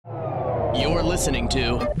You're listening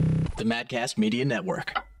to the Madcast Media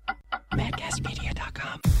Network.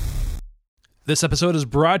 MadcastMedia.com. This episode is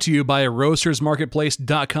brought to you by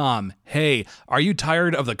RoastersMarketplace.com. Hey, are you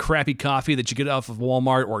tired of the crappy coffee that you get off of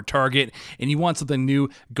Walmart or Target and you want something new?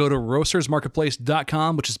 Go to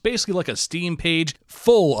RoastersMarketplace.com, which is basically like a Steam page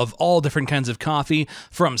full of all different kinds of coffee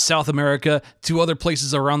from South America to other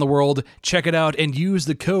places around the world. Check it out and use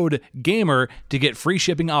the code GAMER to get free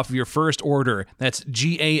shipping off of your first order. That's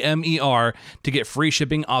GAMER to get free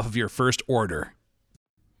shipping off of your first order.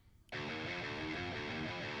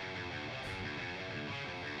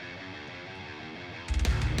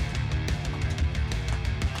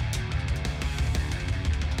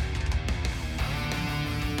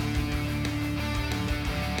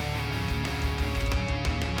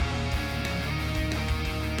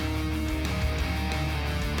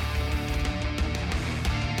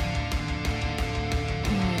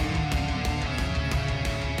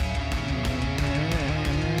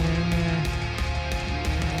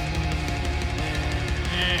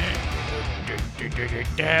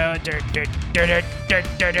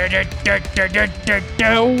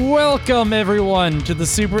 Welcome everyone to the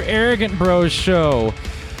Super Arrogant Bros Show.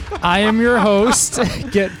 I am your host.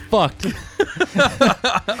 Get fucked.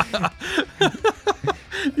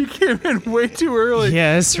 You came in way too early.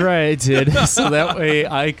 Yeah, that's right, I did. So that way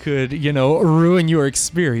I could, ruin your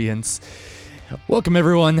experience. Welcome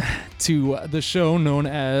everyone to the show known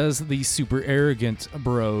as the Super Arrogant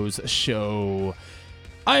Bros Show.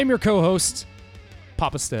 I am your co-host,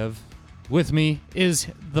 Papa Stev. With me is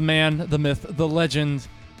the man, the myth, the legend,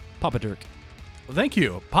 Papa Dirk. Well, thank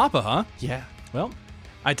you. Papa, huh? Yeah. Well,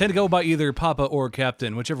 I tend to go by either Papa or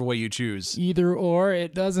Captain, whichever way you choose. Either or,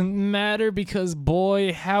 it doesn't matter because,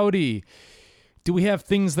 boy, howdy, do we have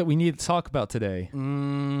things that we need to talk about today.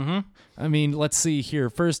 Mm-hmm. I mean, let's see here.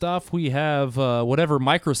 First off, we have whatever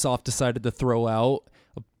Microsoft decided to throw out.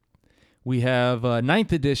 We have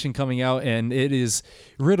 9th edition coming out, and it is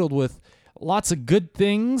riddled with lots of good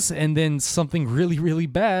things and then something really, really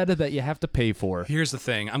bad that you have to pay for. Here's the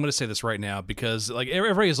thing. I'm going to say this right now because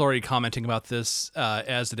everybody is already commenting about this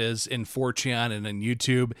as it is in 4chan and in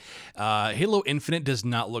YouTube. Halo Infinite does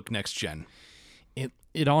not look next gen.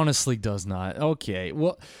 It honestly does not. Okay,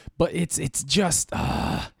 well, but it's just...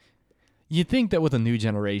 you think that with a new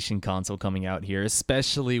generation console coming out here,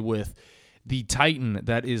 especially with the Titan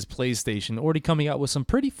that is PlayStation, already coming out with some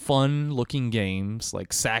pretty fun-looking games, like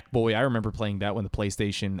Sackboy. I remember playing that when the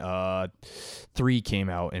PlayStation 3 came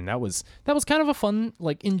out, and that was kind of a fun,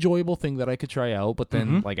 enjoyable thing that I could try out, but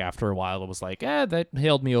then, after a while, it was that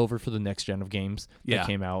hailed me over for the next gen of games that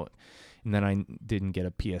came out, and then I didn't get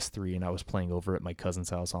a PS3, and I was playing over at my cousin's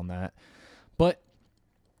house on that. But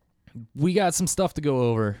we got some stuff to go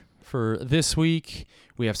over for this week.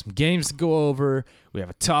 We have some games to go over. We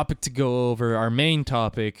have a topic to go over, our main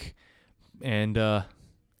topic. And,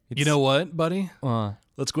 you know what, buddy?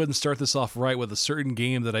 Let's go ahead and start this off right with a certain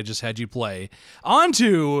game that I just had you play. On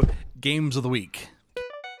to Games of the Week.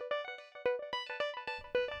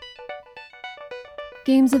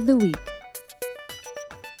 Games of the Week.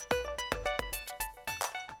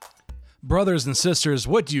 Brothers and sisters,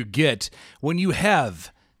 what do you get when you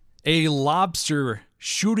have a lobster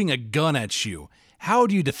shooting a gun at you? How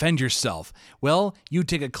do you defend yourself? Well, you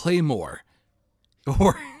take a claymore.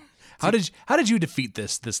 Or how did you defeat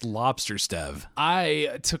this lobster, Stev?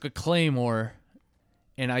 I took a claymore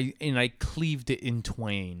and I cleaved it in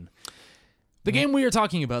twain. The game we are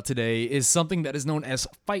talking about today is something that is known as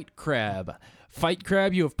Fight Crab. Fight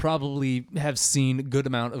Crab, you have probably seen a good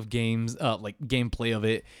amount of games, gameplay of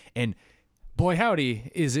it, and boy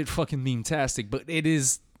howdy, is it fucking meme-tastic, but it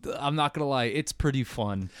is... I'm not going to lie, it's pretty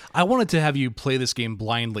fun. I wanted to have you play this game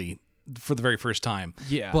blindly for the very first time.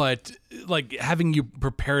 Yeah. But having you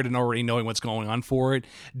prepared and already knowing what's going on for it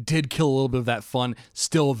did kill a little bit of that fun.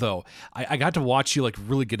 Still, though, I got to watch you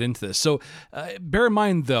really get into this. So bear in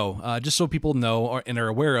mind, though, just so people know and are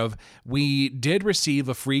aware of, we did receive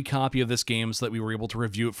a free copy of this game so that we were able to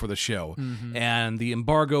review it for the show. Mm-hmm. And the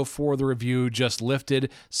embargo for the review just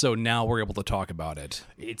lifted, so now we're able to talk about it.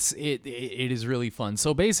 It is really fun.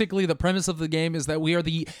 So basically, the premise of the game is that we are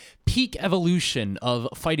the peak evolution of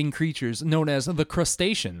fighting creatures known as the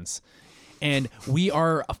crustaceans. And we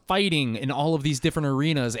are fighting in all of these different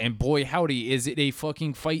arenas, and boy howdy, is it a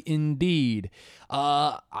fucking fight indeed.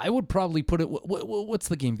 I would probably put it... What's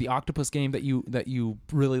the game? The octopus game that you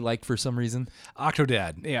really like for some reason?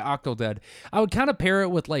 Octodad. Yeah, Octodad. I would kind of pair it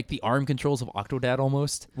with like the arm controls of Octodad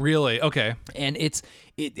almost. Really? Okay. And it's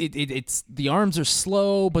the arms are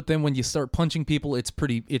slow, but then when you start punching people, it's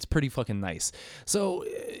pretty fucking nice. So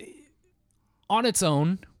on its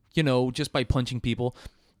own, you know, just by punching people,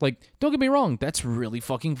 Like, don't get me wrong, that's really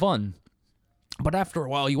fucking fun. But after a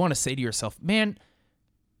while, you want to say to yourself, man,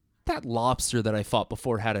 that lobster that I fought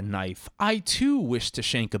before had a knife. I too wish to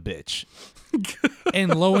shank a bitch.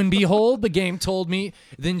 And lo and behold, the game told me,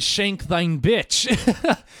 then shank thine bitch.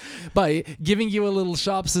 By giving you a little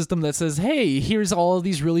shop system that says, hey, here's all of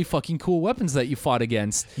these really fucking cool weapons that you fought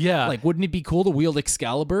against. Yeah. Like, wouldn't it be cool to wield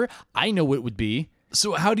Excalibur? I know it would be.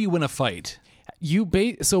 So how do you win a fight?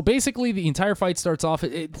 So basically the entire fight starts off,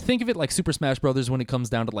 think of it like Super Smash Brothers when it comes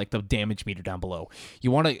down to like the damage meter down below.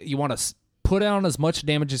 You want to put down as much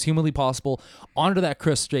damage as humanly possible onto that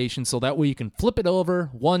crustacean, so that way you can flip it over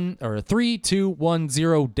 3, 2, 1,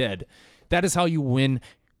 0, dead. That is how you win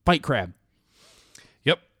Fight Crab.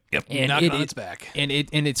 Yep. And Knock it on its back. And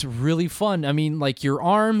it's really fun. I mean, like your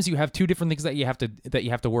arms, you have two different things that you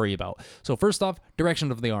have to worry about. So first off,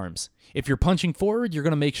 direction of the arms. If you're punching forward, you're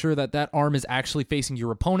going to make sure that arm is actually facing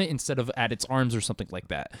your opponent instead of at its arms or something like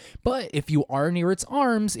that. But if you are near its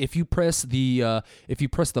arms, if you press the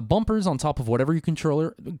bumpers on top of whatever your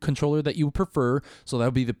controller that you prefer, so that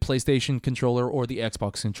would be the PlayStation controller or the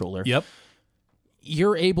Xbox controller. Yep.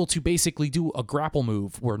 You're able to basically do a grapple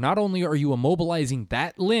move where not only are you immobilizing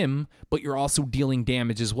that limb, but you're also dealing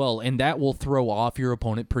damage as well. And that will throw off your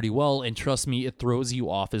opponent pretty well. And trust me, it throws you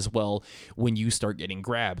off as well when you start getting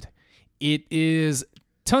grabbed. It is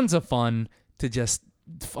tons of fun to just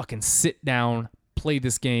fucking sit down, play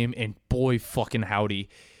this game, and boy fucking howdy.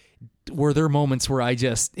 Were there moments where I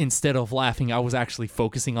just, instead of laughing, I was actually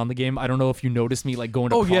focusing on the game? I don't know if you noticed me like going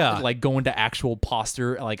to going to actual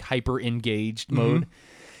posture, like hyper engaged mode.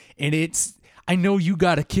 And I know you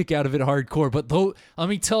got a kick out of it hardcore, but though, let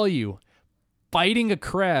me tell you, fighting a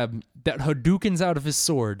crab that Hadoukens out of his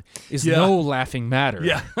sword is no laughing matter.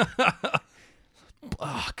 Yeah.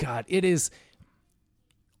 Oh God, it is.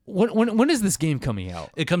 When is this game coming out?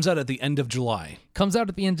 It comes out at the end of July. Comes out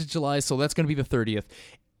at the end of July, so that's going to be the 30th.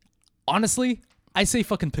 Honestly, I say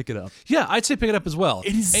fucking pick it up. Yeah, I'd say pick it up as well.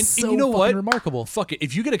 It is and you know what? Remarkable. Fuck it.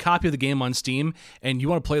 If you get a copy of the game on Steam and you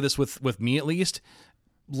want to play this with me at least,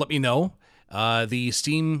 let me know. The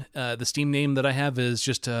Steam name that I have is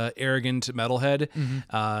just Arrogant Metalhead.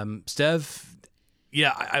 Stev,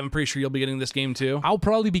 yeah, I'm pretty sure you'll be getting this game too. I'll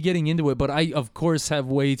probably be getting into it, but I of course have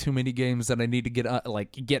way too many games that I need to get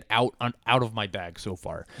out of my bag so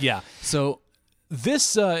far. Yeah. So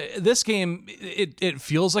this game, it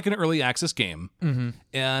feels like an early access game,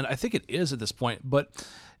 and I think it is at this point. But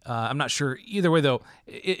I'm not sure. Either way, though,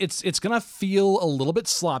 it's gonna feel a little bit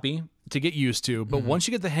sloppy to get used to. But once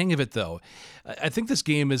you get the hang of it, though, I think this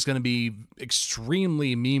game is going to be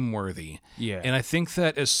extremely meme worthy. Yeah. And I think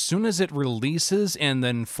that as soon as it releases and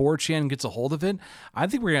then 4chan gets a hold of it, I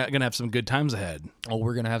think we're going to have some good times ahead. Oh,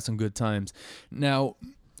 we're going to have some good times. Now,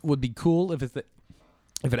 would be cool if it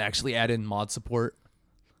actually added mod support.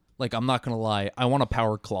 Like, I'm not going to lie, I want a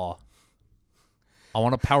power claw. I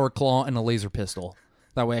want a power claw and a laser pistol.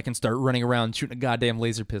 That way I can start running around shooting a goddamn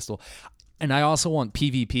laser pistol. And I also want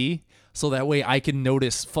PvP, so that way I can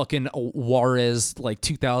notice fucking Juarez, like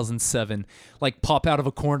 2007, like pop out of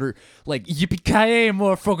a corner, like yippee-ki-yay,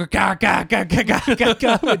 motherfucker,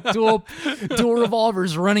 with dual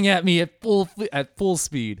revolvers running at me at full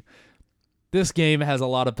speed. This game has a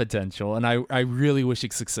lot of potential, and I really wish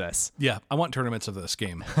it success. Yeah, I want tournaments of this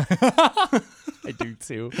game. I do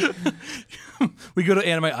too. We go to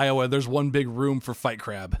Anime Iowa. There's one big room for Fight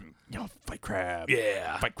Crab. Yo, Fight Crab.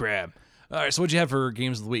 Yeah. Fight Crab. All right, so what'd you have for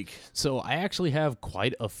games of the week? So I actually have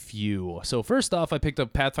quite a few. So first off, I picked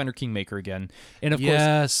up Pathfinder Kingmaker again. And of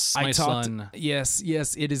course, my son. Yes,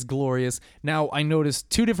 it is glorious. Now, I noticed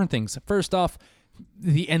two different things. First off,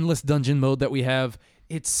 the endless dungeon mode that we have,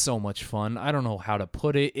 it's so much fun. I don't know how to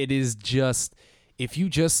put it. It is just, if you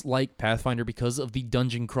just like Pathfinder because of the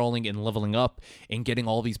dungeon crawling and leveling up and getting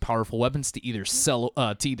all these powerful weapons to either sell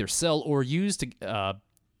or use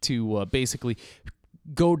to basically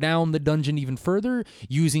go down the dungeon even further,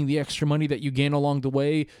 using the extra money that you gain along the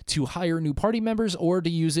way to hire new party members, or to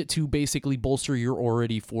use it to basically bolster your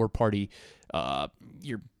already your party.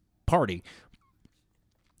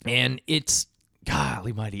 And it's,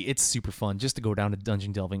 golly mighty, it's super fun just to go down to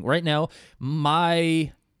dungeon delving. Right now,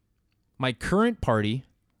 my current party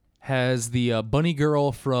has the bunny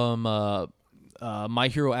girl from My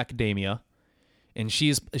Hero Academia, and she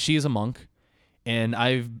is a monk. And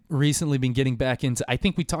I've recently been getting back into, I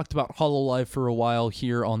think we talked about Hololive for a while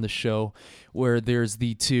here on the show, where there's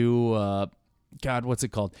the two, what's it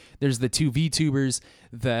called? There's the two VTubers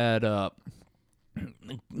that,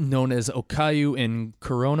 known as Okayu and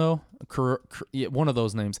Kurono, one of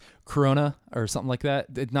those names, Corona or something like that.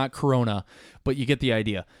 It's not Corona, but you get the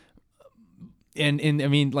idea. And I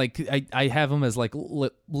mean, like, I have them as like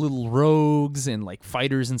little rogues and like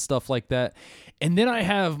fighters and stuff like that. And then I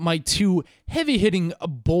have my two heavy hitting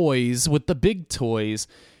boys with the big toys,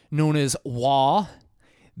 known as Wah,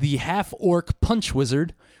 the half orc punch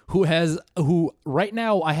wizard, who right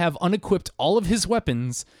now I have unequipped all of his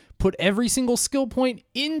weapons, put every single skill point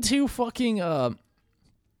into fucking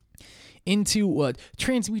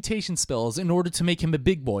transmutation spells in order to make him a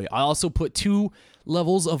big boy. I also put 3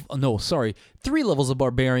 levels of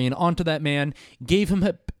barbarian onto that man, gave him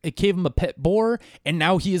a pet boar, and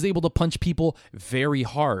now he is able to punch people very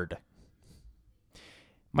hard.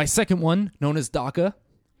 My second one, known as Daka,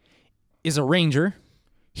 is a ranger.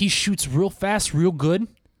 He shoots real fast, real good,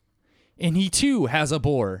 and he too has a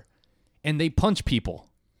boar, and they punch people.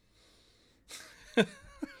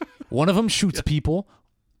 One of them shoots people,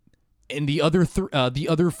 and the other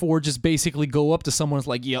 4 just basically go up to someone and is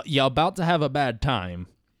like, you're about to have a bad time.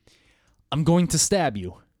 I'm going to stab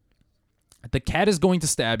you. The cat is going to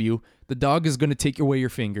stab you. The dog is going to take away your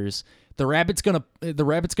fingers. The rabbit's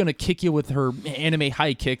gonna kick you with her anime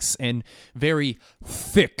high kicks and very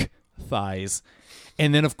thick thighs.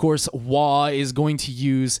 And then, of course, Wah is going to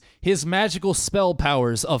use his magical spell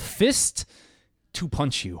powers of fist to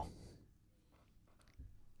punch you.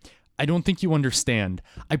 I don't think you understand.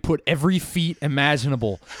 I put every feat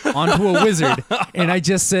imaginable onto a wizard, and I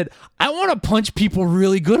just said, I want to punch people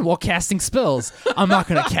really good while casting spells. I'm not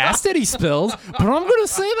going to cast any spells, but I'm going to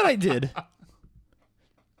say that I did.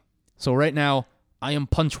 So right now, I am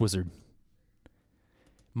Punch Wizard.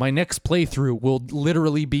 My next playthrough will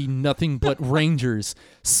literally be nothing but rangers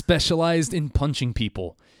specialized in punching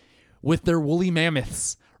people with their woolly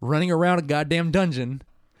mammoths running around a goddamn dungeon.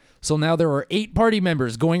 So now there are 8 party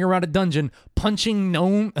members going around a dungeon punching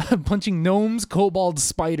gnomes, kobolds,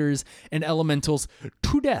 spiders, and elementals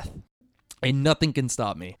to death. And nothing can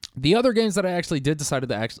stop me. The other games that I actually did decide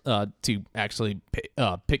to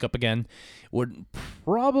pick up again would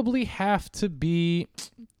probably have to be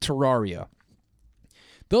Terraria.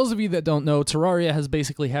 Those of you that don't know, Terraria has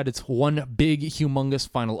basically had its one big, humongous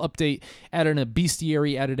final update, added in a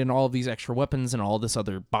bestiary, added in all of these extra weapons and all this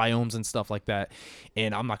other biomes and stuff like that.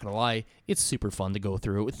 And I'm not going to lie, it's super fun to go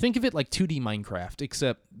through. Think of it like 2D Minecraft,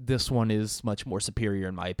 except this one is much more superior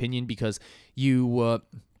in my opinion because you...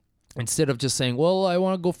 instead of just saying, well, I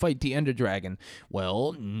want to go fight the Ender Dragon.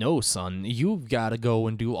 Well, no, son. You've got to go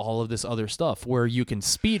and do all of this other stuff where you can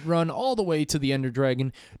speed run all the way to the Ender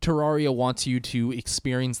Dragon. Terraria wants you to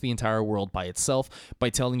experience the entire world by itself by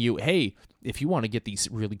telling you, hey, if you want to get these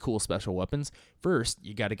really cool special weapons, first,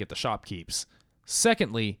 you got to get the shopkeeps.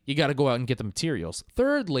 Secondly, you got to go out and get the materials.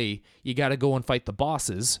 Thirdly, you got to go and fight the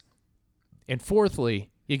bosses. And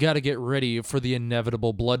fourthly, you got to get ready for the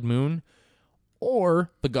inevitable Blood Moon or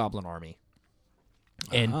the Goblin Army.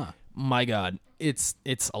 And my God, it's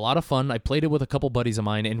a lot of fun. I played it with a couple buddies of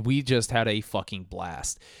mine, and we just had a fucking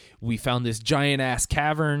blast. We found this giant-ass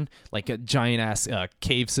cavern, like a giant-ass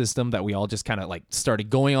cave system that we all just kind of like started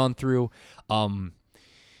going on through. I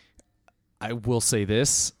will say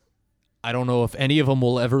this. I don't know if any of them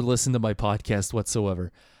will ever listen to my podcast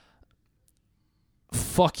whatsoever.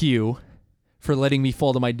 Fuck you for letting me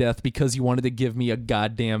fall to my death because you wanted to give me a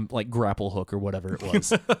goddamn like grapple hook or whatever it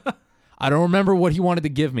was. I don't remember what he wanted to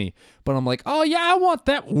give me, but I'm like, oh yeah, I want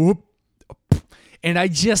that. Whoop. And I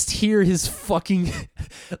just hear his fucking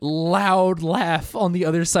loud laugh on the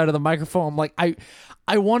other side of the microphone. I'm like,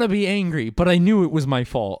 I want to be angry, but I knew it was my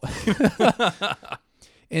fault.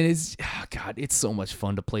 And it's, God, it's so much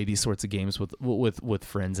fun to play these sorts of games with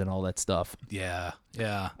friends and all that stuff. Yeah.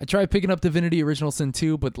 I tried picking up Divinity Original Sin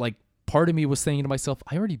 2, but like, part of me was saying to myself,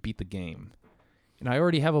 I already beat the game. And I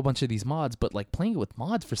already have a bunch of these mods, but like playing it with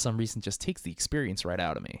mods for some reason just takes the experience right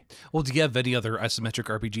out of me. Well, do you have any other isometric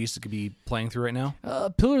RPGs that could be playing through right now?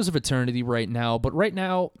 Pillars of Eternity right now, but right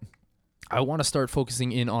now I want to start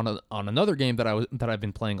focusing in on another game that I've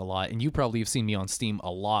been playing a lot, and you probably have seen me on Steam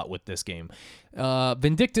a lot with this game.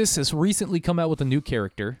 Vindictus has recently come out with a new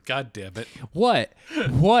character. God damn it. What?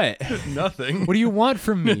 Nothing. What do you want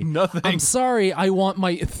from me? Nothing. I'm sorry, I want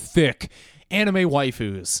my thick anime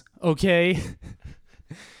waifus, okay?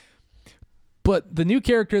 But the new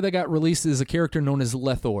character that got released is a character known as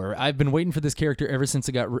Lethor. I've been waiting for this character ever since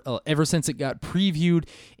it got previewed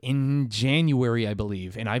in January, I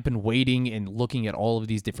believe. And I've been waiting and looking at all of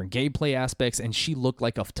these different gameplay aspects, and she looked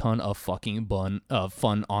like a ton of fucking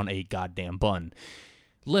fun on a goddamn bun.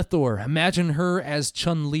 Lethor, imagine her as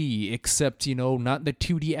Chun-Li, except, not the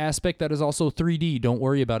 2D aspect that is also 3D. Don't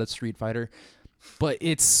worry about it, Street Fighter. But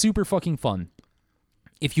it's super fucking fun.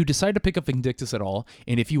 If you decide to pick up Vindictus at all,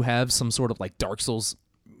 and if you have some sort of like Dark Souls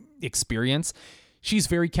experience, she's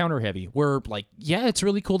very counter heavy, where like, yeah, it's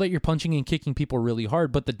really cool that you're punching and kicking people really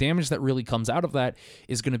hard, but the damage that really comes out of that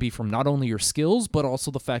is going to be from not only your skills, but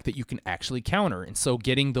also the fact that you can actually counter. And so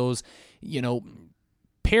getting those,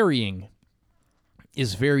 parrying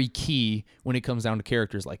is very key when it comes down to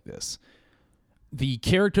characters like this. The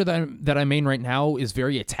character that I main right now is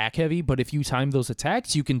very attack heavy, but if you time those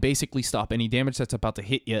attacks, you can basically stop any damage that's about to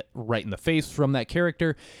hit you right in the face from that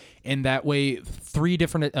character. And that way, 3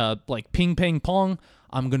 different, like ping, pang, pong,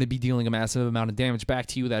 I'm going to be dealing a massive amount of damage back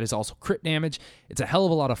to you. That is also crit damage. It's a hell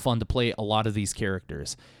of a lot of fun to play a lot of these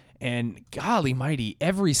characters. And golly mighty,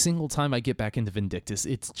 every single time I get back into Vindictus,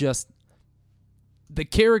 it's just, the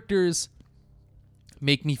characters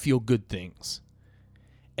make me feel good things.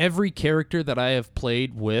 Every character that I have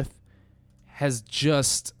played with has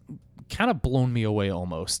just kind of blown me away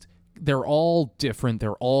almost. They're all different.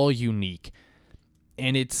 They're all unique.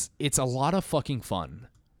 And it's a lot of fucking fun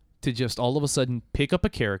to just all of a sudden pick up a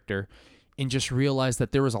character and just realize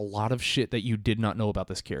that there is a lot of shit that you did not know about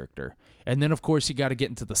this character. And then, of course, you got to get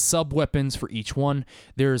into the sub-weapons for each one.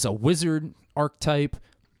 There's a wizard archetype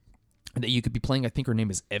that you could be playing. I think her name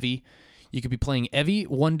is Evie. You could be playing Evie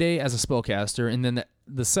one day as a spellcaster, and then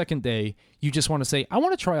the second day, you just want to say, I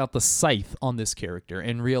want to try out the scythe on this character,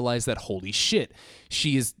 and realize that, holy shit,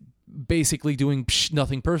 she is basically doing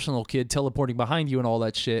nothing personal, kid, teleporting behind you and all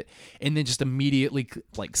that shit, and then just immediately,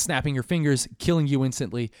 like, snapping your fingers, killing you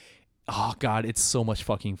instantly. Oh, God, it's so much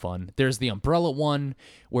fucking fun. There's the umbrella one,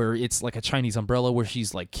 where it's like a Chinese umbrella, where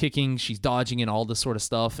she's, like, kicking, she's dodging, and all this sort of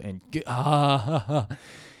stuff, and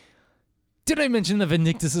Did I mention that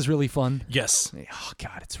Vindictus is really fun? Yes. Oh,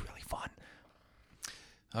 God, it's really fun.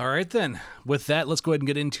 All right, then. With that, let's go ahead and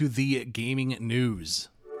get into the gaming news.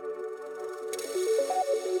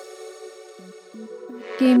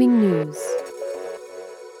 Gaming news.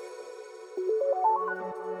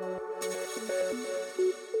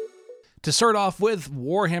 To start off with,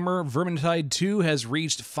 Warhammer Vermintide 2 has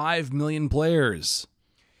reached 5 million players.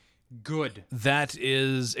 Good. That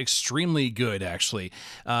is extremely good, actually,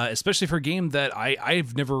 especially for a game that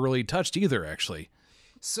I've never really touched either, actually.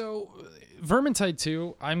 So, Vermintide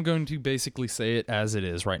 2, I'm going to basically say it as it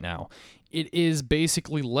is right now. It is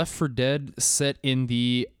basically Left 4 Dead set in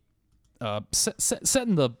the set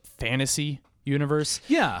in the fantasy universe.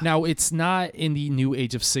 Yeah. Now, it's not in the new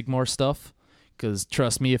Age of Sigmar stuff, because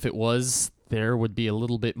trust me, if it was, there would be a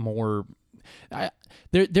little bit more.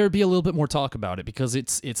 There'd be a little bit more talk about it, because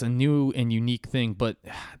it's a new and unique thing, but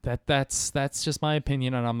that's just my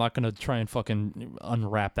opinion, and I'm not going to try and fucking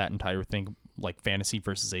unwrap that entire thing, like fantasy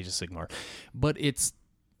versus Age of Sigmar. But it's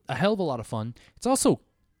a hell of a lot of fun. It's also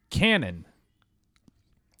canon.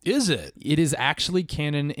 Is it? It is actually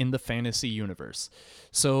canon in the fantasy universe.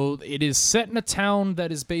 So it is set in a town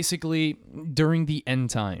that is basically during the end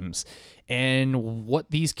times. And what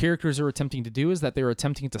these characters are attempting to do is that they're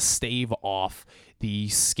attempting to stave off the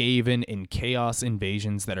Skaven and Chaos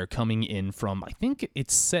invasions that are coming in from, I think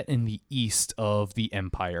it's set in the east of the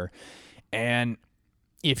Empire. And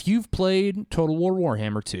if you've played Total War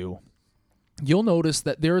Warhammer 2, you'll notice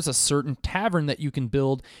that there is a certain tavern that you can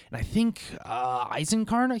build, and I think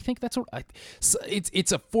Eisenkarn, I think that's what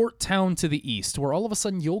it's a fort town to the east, where all of a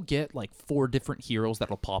sudden you'll get like 4 different heroes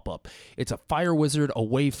that'll pop up. It's a fire wizard, a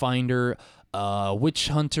wayfinder, a witch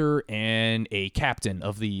hunter, and a captain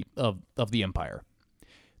of the Empire.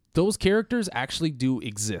 Those characters actually do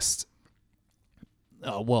exist.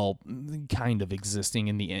 Well, kind of existing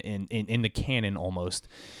in the canon almost,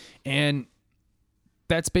 and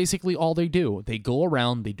that's basically all they do. They go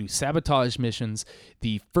around, they do sabotage missions.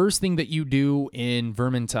 The first thing that you do in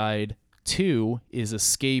Vermintide 2 is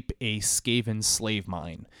escape a Skaven slave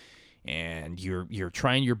mine. And you're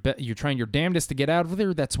trying your damnedest to get out of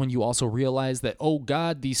there. That's when you also realize that, oh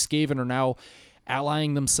God, these Skaven are now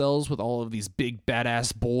allying themselves with all of these big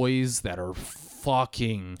badass boys that are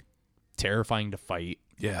fucking terrifying to fight.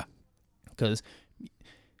 Yeah. Because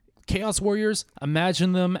Chaos Warriors,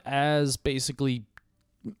 imagine them as basically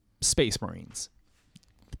Space Marines.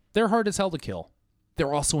 They're hard as hell to kill.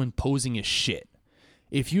 They're also imposing as shit.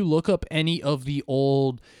 If you look up any of the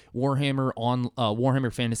old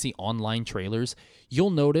Warhammer Fantasy online trailers,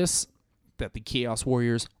 you'll notice that the Chaos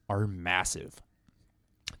Warriors are massive.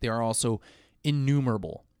 They are also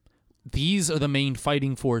innumerable. These are the main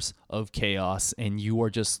fighting force of Chaos, and you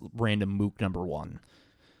are just random mook number 1.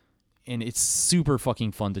 And it's super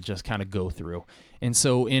fucking fun to just kind of go through. And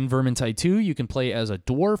so in Vermintide 2, you can play as a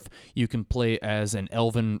dwarf, you can play as an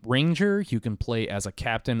elven ranger, you can play as a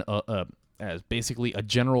captain, as basically a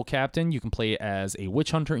general captain, you can play as a witch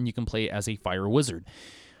hunter, and you can play as a fire wizard.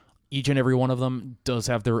 Each and every one of them does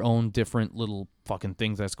have their own different little fucking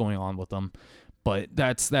things that's going on with them. But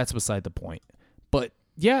that's beside the point. But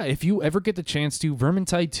yeah, if you ever get the chance to,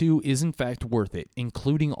 Vermintide 2 is in fact worth it,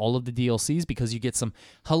 including all of the DLCs, because you get some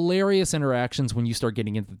hilarious interactions when you start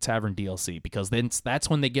getting into the Tavern DLC, because then that's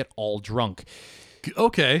when they get all drunk.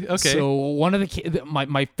 Okay. So one of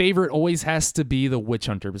my favorite always has to be the witch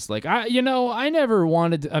hunter. It's like I never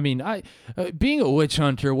wanted. Being a witch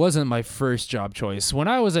hunter wasn't my first job choice. When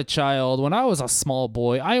I was a child, when I was a small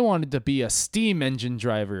boy, I wanted to be a steam engine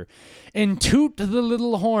driver, and toot the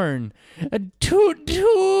little horn, toot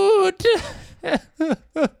toot,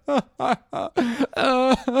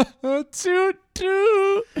 toot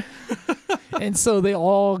toot. And so they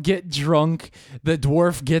all get drunk. The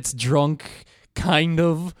dwarf gets drunk. Kind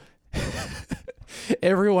of.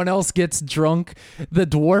 Everyone else gets drunk. The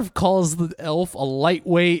dwarf calls the elf a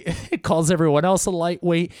lightweight. Calls everyone else a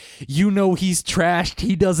lightweight. You know he's trashed.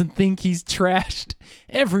 He doesn't think he's trashed.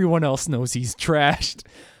 Everyone else knows he's trashed.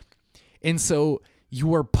 And so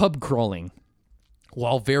you are pub crawling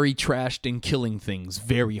while very trashed and killing things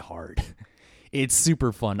very hard. It's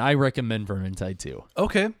super fun. I recommend Vermintide 2.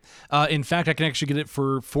 Okay. In fact, I can actually get it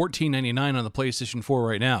for $14.99 on the PlayStation 4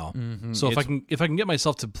 right now. Mm-hmm. So if I can get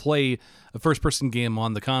myself to play a first-person game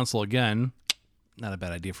on the console again, not a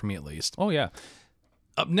bad idea for me at least. Oh, yeah.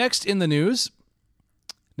 Up next in the news,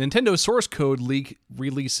 Nintendo source code leak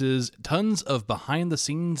releases tons of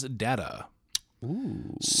behind-the-scenes data.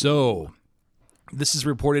 Ooh. So this is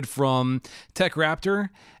reported from TechRaptor,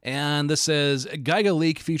 and this says Giga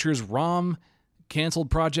leak features ROM, canceled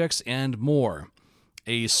projects, and more.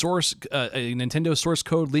 A Nintendo source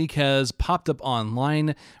code leak has popped up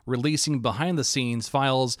online, releasing behind-the-scenes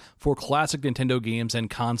files for classic Nintendo games and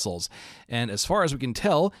consoles. And as far as we can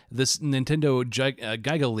tell, this Nintendo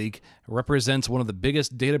Giga leak represents one of the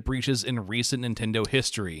biggest data breaches in recent Nintendo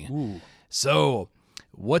history. Ooh. So,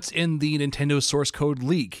 what's in the Nintendo source code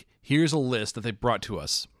leak? Here's a list that they brought to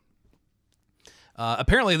us.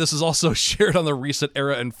 Apparently, this is also shared on the Reset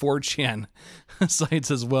Era and 4chan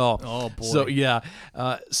sites as well. Oh, boy. So, yeah.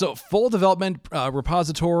 Full development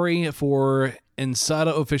repository for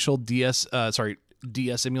Ensata official DS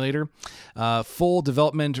emulator. Full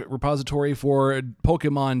development repository for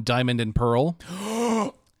Pokemon Diamond and Pearl.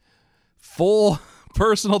 Full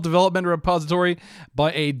personal development repository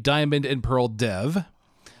by a Diamond and Pearl dev.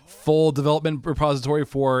 Full development repository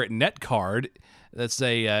for Netcard. That's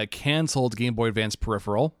a canceled Game Boy Advance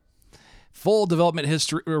peripheral. Full development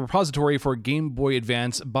history repository for Game Boy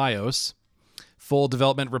Advance BIOS. Full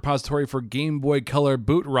development repository for Game Boy Color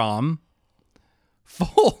boot ROM.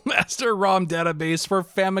 Full master ROM database for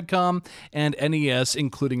Famicom and NES,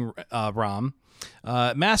 including ROM.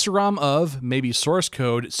 Master ROM of maybe source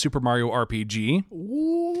code Super Mario RPG.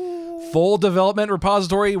 Ooh. Full development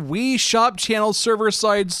repository Wii Shop Channel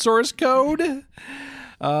server-side source code.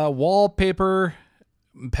 Wallpaper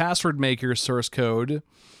password maker source code.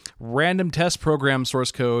 Random test program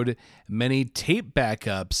source code. Many tape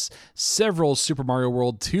backups. Several Super Mario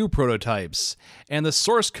World 2 prototypes. And the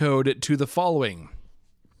source code to the following.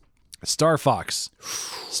 Star Fox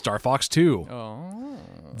 2. Oh.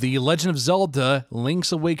 The Legend of Zelda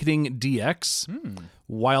Link's Awakening DX.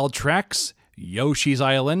 Wild Tracks. Yoshi's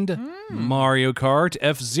Island, Mario Kart,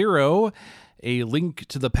 F-Zero, A Link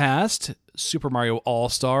to the Past, Super Mario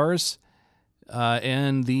All-Stars,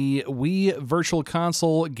 and the Wii Virtual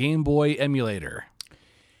Console Game Boy emulator.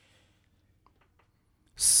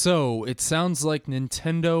 So, it sounds like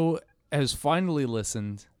Nintendo has finally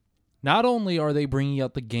listened. Not only are they bringing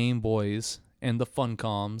out the Game Boys and the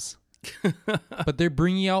Funcoms, but they're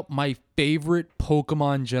bringing out my favorite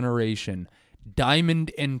Pokemon generation,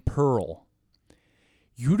 Diamond and Pearl.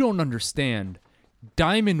 You don't understand.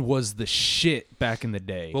 Diamond was the shit back in the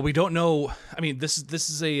day. Well, we don't know. I mean, this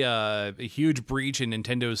is a huge breach in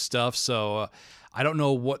Nintendo's stuff, so I don't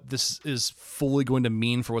know what this is fully going to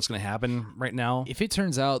mean for what's going to happen right now. If it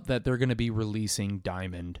turns out that they're going to be releasing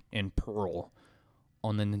Diamond and Pearl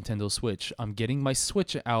on the Nintendo Switch, I'm getting my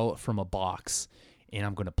Switch out from a box, and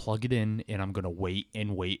I'm going to plug it in, and I'm going to wait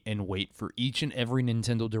and wait and wait for each and every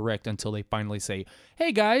Nintendo Direct until they finally say,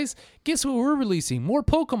 hey, guys, guess what we're releasing? More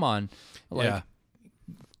Pokemon. Yeah.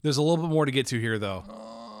 There's a little bit more to get to here, though.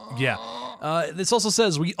 Yeah. This also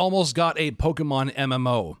says we almost got a Pokemon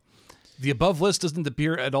MMO. The above list doesn't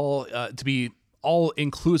appear at all to be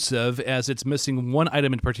all-inclusive, as it's missing one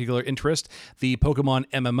item in particular interest, the Pokemon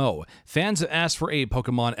MMO. Fans have asked for a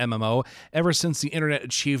Pokemon MMO ever since the internet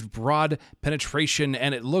achieved broad penetration,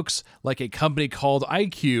 and it looks like a company called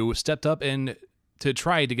IQ stepped up to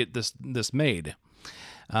try to get this made.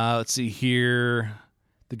 Let's see here.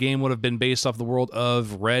 The game would have been based off the world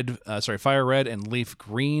of Fire Red and Leaf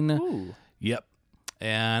Green. Ooh. Yep.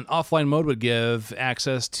 And offline mode would give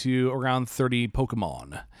access to around 30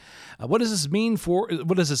 Pokemon. What does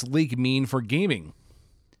this leak mean for gaming?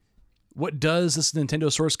 What does this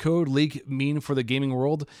Nintendo source code leak mean for the gaming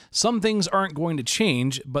world? Some things aren't going to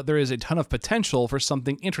change, but there is a ton of potential for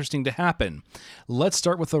something interesting to happen. Let's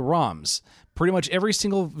start with the ROMs. Pretty much every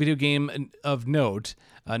single video game of note,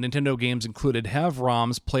 Nintendo games included, have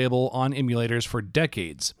ROMs playable on emulators for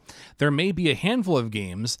decades. There may be a handful of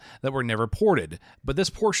games that were never ported, but this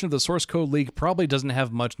portion of the source code leak probably doesn't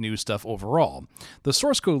have much new stuff overall. The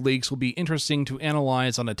source code leaks will be interesting to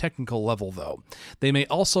analyze on a technical level, though. They may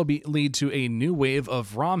also lead to a new wave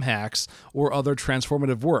of ROM hacks or other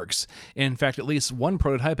transformative works. In fact, at least one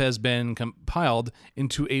prototype has been compiled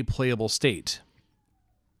into a playable state.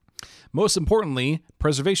 Most importantly,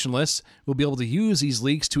 preservationists will be able to use these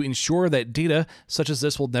leaks to ensure that data such as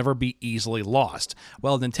this will never be easily lost.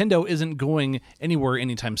 While Nintendo isn't going anywhere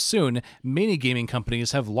anytime soon, many gaming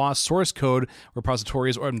companies have lost source code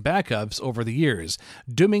repositories or backups over the years,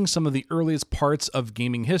 dooming some of the earliest parts of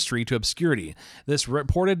gaming history to obscurity. This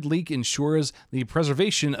reported leak ensures the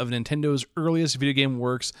preservation of Nintendo's earliest video game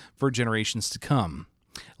works for generations to come.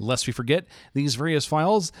 Lest we forget, these various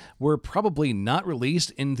files were probably not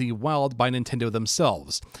released in the wild by Nintendo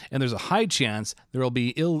themselves, and there's a high chance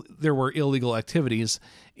there were illegal activities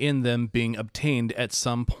in them being obtained at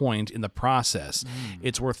some point in the process.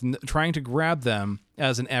 It's worth trying to grab them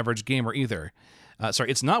as an average gamer either.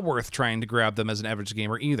 It's not worth trying to grab them as an average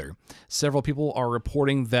gamer either. Several people are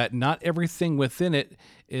reporting that not everything within it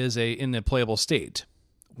is in a playable state.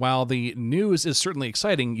 While the news is certainly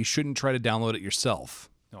exciting, you shouldn't try to download it yourself.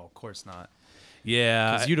 No, of course not.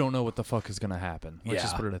 Yeah. Because you don't know what the fuck is going to happen. Let's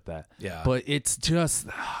just put it at that. Yeah. But it's just,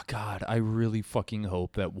 God, I really fucking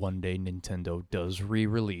hope that one day Nintendo does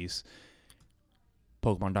re-release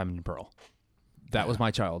Pokemon Diamond and Pearl. That was my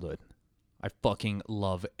childhood. I fucking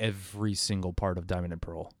love every single part of Diamond and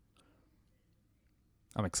Pearl.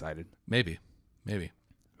 I'm excited. Maybe.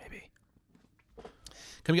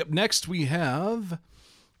 Coming up next, we have...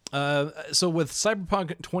 So with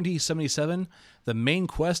Cyberpunk 2077, the main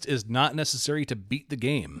quest is not necessary to beat the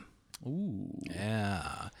game. Ooh.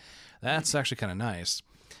 Yeah. That's actually kind of nice.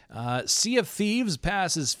 Sea of Thieves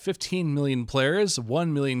passes 15 million players,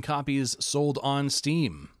 1 million copies sold on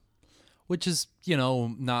Steam. Which is,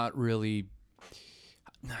 not really...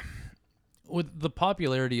 With the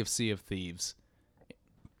popularity of Sea of Thieves,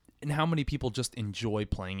 and how many people just enjoy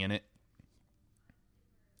playing in it,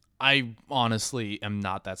 I honestly am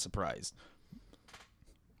not that surprised.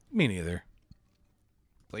 Me neither.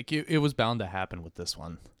 Like, it was bound to happen with this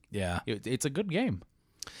one. Yeah. It's a good game.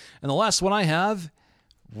 And the last one I have,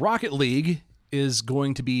 Rocket League is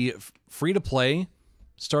going to be free to play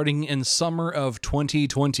starting in summer of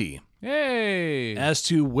 2020. Hey! As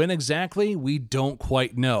to when exactly, we don't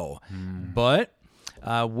quite know. But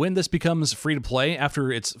when this becomes free to play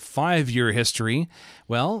after its 5-year history,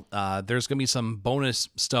 well, there's going to be some bonus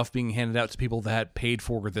stuff being handed out to people that paid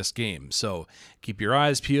for this game. So keep your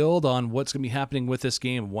eyes peeled on what's going to be happening with this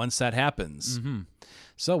game once that happens.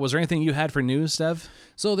 So was there anything you had for news, Steph?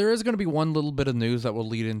 So there is going to be one little bit of news that will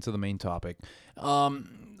lead into the main topic.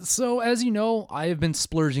 So as you know, I have been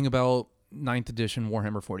splurging about 9th edition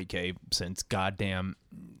Warhammer 40k since goddamn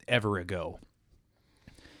ever ago.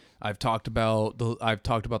 I've talked about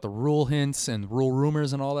the rule hints and rule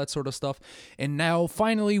rumors and all that sort of stuff. And now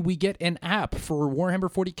finally we get an app for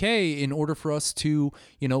Warhammer 40k in order for us to,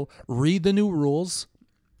 read the new rules,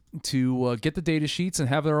 to get the data sheets and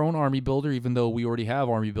have our own army builder, even though we already have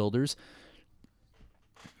army builders.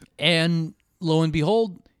 And lo and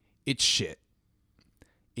behold, it's shit.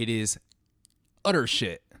 It is utter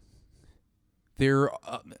shit. Let's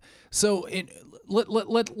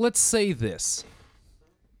say this.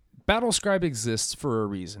 Battlescribe exists for a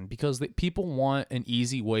reason, because people want an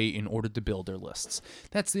easy way in order to build their lists.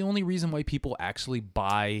 That's the only reason why people actually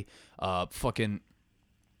buy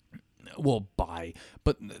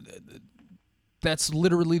that's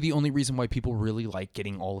literally the only reason why people really like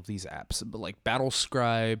getting all of these apps. But like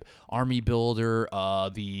Battlescribe, Army Builder,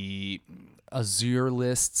 the Azure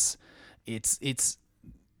lists, it's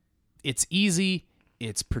easy,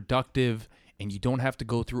 it's productive, and you don't have to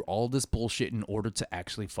go through all this bullshit in order to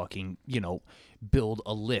actually fucking, build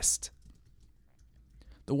a list.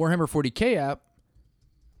 The Warhammer 40k app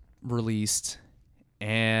released,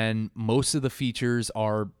 and most of the features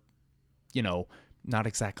are, not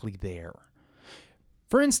exactly there.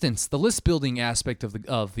 For instance, the list building aspect of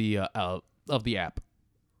the app,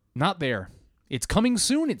 not there. It's coming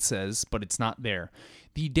soon, it says, but it's not there.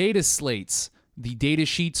 The data slates the data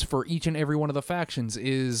sheets for each and every one of the factions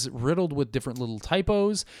is riddled with different little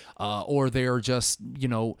typos, or they're just,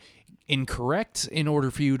 incorrect in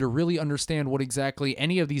order for you to really understand what exactly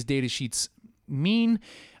any of these data sheets mean.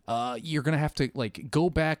 You're going to have to go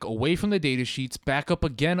back away from the data sheets, back up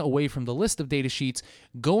again away from the list of data sheets,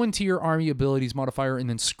 go into your army abilities modifier, and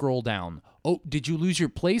then scroll down. Oh, did you lose your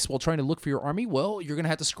place while trying to look for your army? Well, you're going to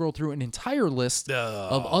have to scroll through an entire list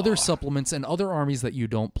of other supplements and other armies that you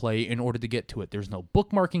don't play in order to get to it. There's no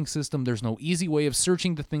bookmarking system. There's no easy way of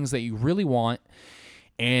searching the things that you really want.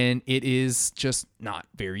 And it is just not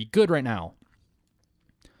very good right now.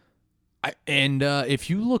 If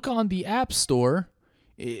you look on the App Store,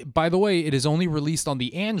 by the way, it is only released on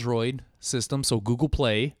the Android system, so Google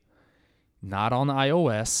Play, not on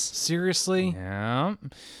iOS. Seriously? Yeah.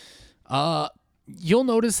 You'll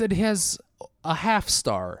notice it has a half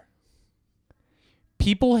star.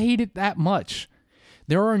 People hate it that much.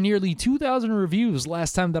 There are nearly 2,000 reviews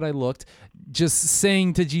last time that I looked, just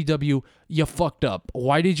saying to GW, you fucked up.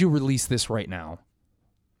 Why did you release this right now?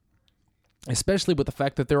 Especially with the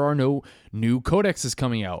fact that there are no new codexes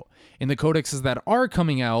coming out. And the codexes that are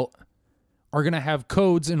coming out are going to have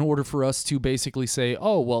codes in order for us to basically say,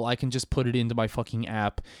 oh, well, I can just put it into my fucking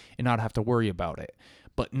app and not have to worry about it.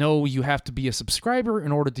 But no, you have to be a subscriber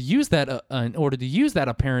in order to use that.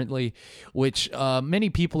 Apparently, which many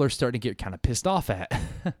people are starting to get kind of pissed off at.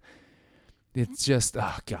 It's just,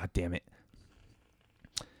 oh, god damn it.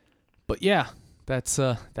 But yeah, that's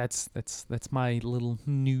my little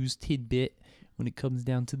news tidbit when it comes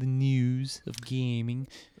down to the news of gaming.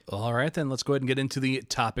 All right, then let's go ahead and get into the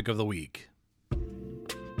topic of the week.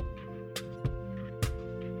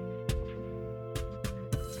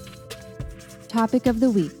 Topic of the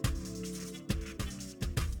week.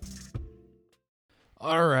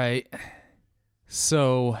 All right.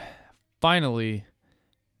 So, finally,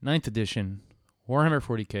 9th edition Warhammer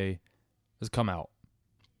 40K has come out.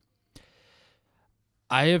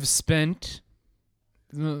 I have spent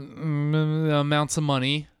the amounts of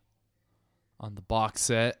money on the box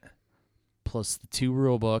set, plus the 2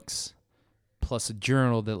 rule books, plus a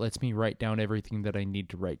journal that lets me write down everything that I need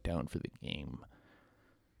to write down for the game.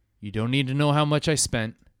 You don't need to know how much I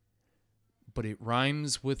spent, but it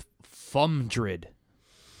rhymes with Fumdred.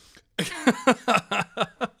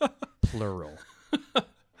 Plural.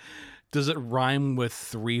 Does it rhyme with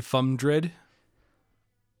 3 Fumdred?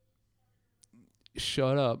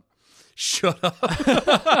 Shut up. Shut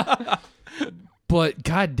up. But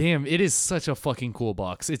goddamn, it is such a fucking cool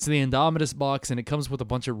box. It's the Indomitus box, and it comes with a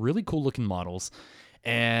bunch of really cool looking models.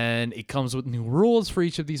 And it comes with new rules for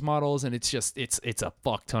each of these models, and it's a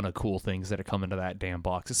fuck ton of cool things that are coming to that damn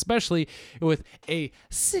box, especially with a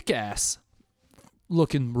sick-ass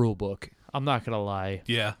looking rule book. I'm not going to lie.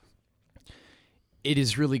 Yeah. It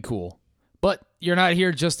is really cool. But you're not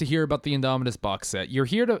here just to hear about the Indomitus box set. You're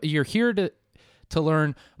here to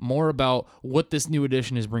learn more about what this new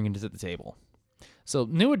edition is bringing to the table. So,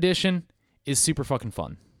 new edition is super fucking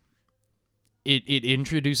fun. It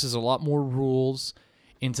introduces a lot more rules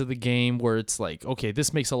into the game where it's like, okay,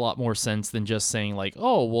 this makes a lot more sense than just saying like,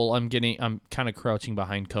 oh, well, I'm kind of crouching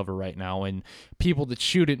behind cover right now, and people that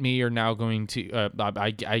shoot at me are now going to,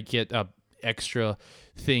 I get a extra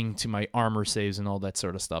thing to my armor saves and all that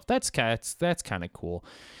sort of stuff. That's kind of cool.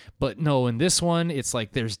 But no, in this one, it's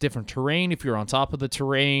like there's different terrain if you're on top of the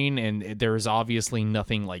terrain, and there's obviously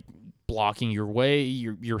nothing like blocking your way.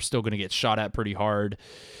 You're still going to get shot at pretty hard,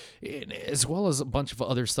 as well as a bunch of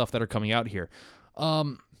other stuff that are coming out here.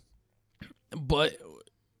 But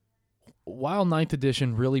while 9th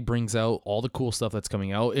edition really brings out all the cool stuff that's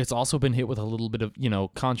coming out, it's also been hit with a little bit of,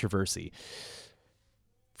 controversy.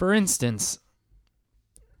 For instance,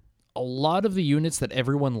 a lot of the units that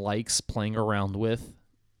everyone likes playing around with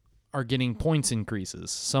are getting points increases.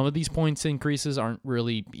 Some of these points increases aren't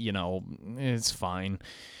really, it's fine.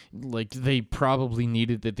 Like, they probably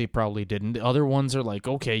needed it, they probably didn't. Other ones are like,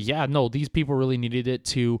 okay, yeah, no, these people really needed it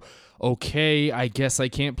to, okay, I guess I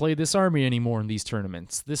can't play this army anymore in these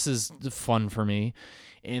tournaments. This is fun for me.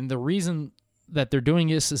 And the reason that they're doing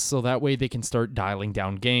this is so that way they can start dialing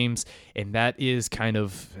down games, and that is kind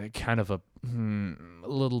of a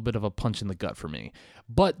little bit of a punch in the gut for me.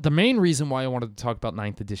 But the main reason why I wanted to talk about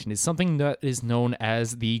 9th edition is something that is known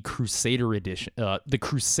as the Crusader edition, the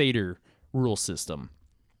Crusader rule system.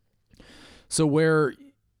 So where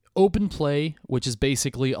open play, which is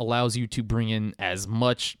basically allows you to bring in as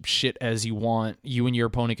much shit as you want, you and your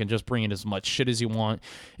opponent can just bring in as much shit as you want,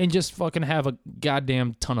 and just fucking have a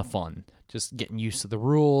goddamn ton of fun. Just getting used to the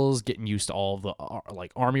rules, getting used to all of the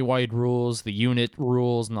army-wide rules, the unit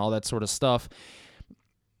rules, and all that sort of stuff.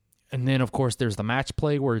 And then, of course, there's the match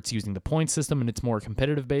play where it's using the point system and it's more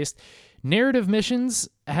competitive based. Narrative missions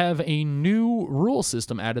have a new rule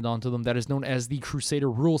system added onto them that is known as the Crusader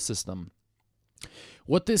rule system.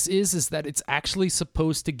 What this is that it's actually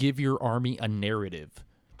supposed to give your army a narrative.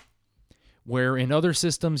 Where in other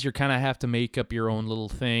systems, you kind of have to make up your own little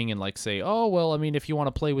thing and like say, oh, well, I mean, if you want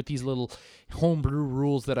to play with these little homebrew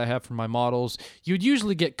rules that I have for my models, you'd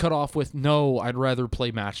usually get cut off with, no, I'd rather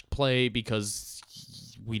play matched play because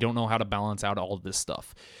we don't know how to balance out all of this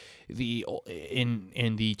stuff.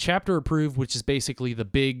 In the chapter approved, which is basically the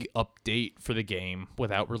big update for the game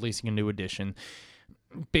without releasing a new edition,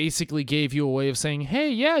 basically gave you a way of saying,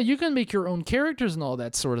 hey, yeah, you can make your own characters and all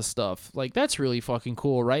that sort of stuff. Like, that's really fucking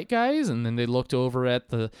cool, right, guys? And then they looked over at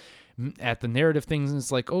the narrative things and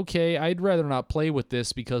it's like, okay, I'd rather not play with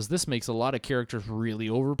this because this makes a lot of characters really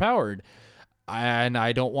overpowered. And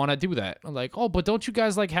I don't want to do that. I'm like, oh, but don't you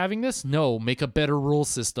guys like having this? No, make a better rule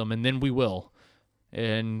system, and then we will.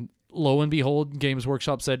 And lo and behold, Games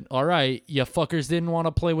Workshop said, all right, you fuckers didn't want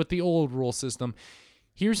to play with the old rule system.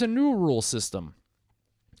 Here's a new rule system.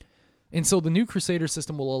 And so the new Crusader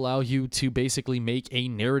system will allow you to basically make a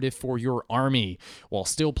narrative for your army. While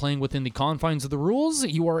still playing within the confines of the rules,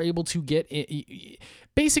 you are able to get it.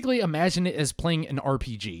 Basically, imagine it as playing an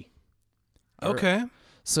RPG. Okay.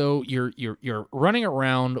 So you're running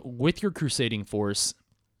around with your crusading force.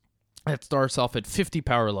 That starts off at 50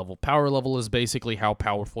 power level. Power level is basically how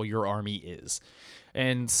powerful your army is.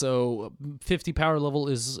 And so 50 power level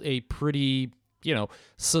is a pretty,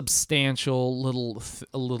 substantial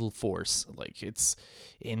little force. Like, it's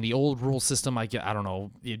in the old rule system, I don't know,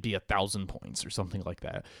 it'd be 1,000 points or something like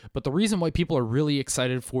that. But the reason why people are really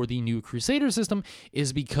excited for the new Crusader system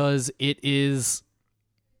is because it is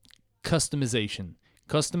customization,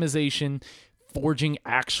 forging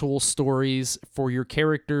actual stories for your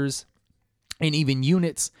characters and even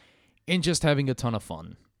units, and just having a ton of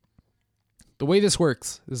fun. The way this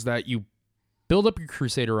works is that you build up your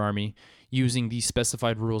Crusader army using the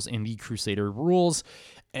specified rules in the Crusader rules,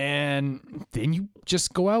 and then you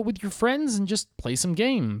just go out with your friends and just play some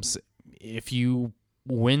games. If you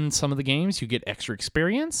win some of the games, you get extra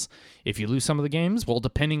experience. If you lose some of the games, well,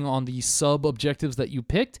 depending on the sub-objectives that you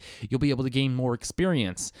picked, you'll be able to gain more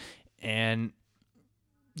experience. And,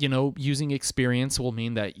 using experience will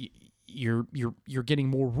mean that you're getting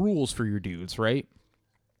more rules for your dudes, right?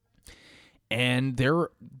 And there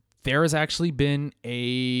has actually been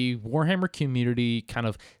a Warhammer community kind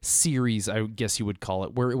of series, I guess you would call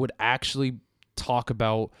it, where it would actually talk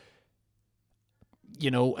about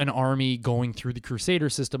an army going through the Crusader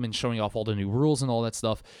system and showing off all the new rules and all that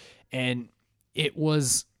stuff. And it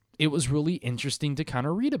was really interesting to kind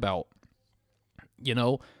of read about.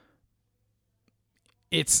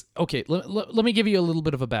 It's okay. Let me give you a little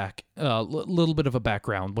bit of a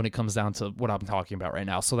background when it comes down to what I'm talking about right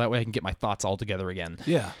now, so that way I can get my thoughts all together again.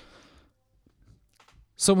 Yeah.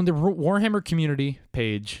 So in the Warhammer community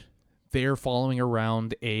page, they're following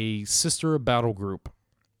around a Sister of Battle group.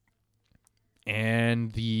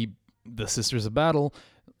 And the Sisters of Battle,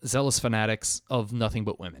 zealous fanatics of nothing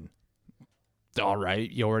but women. All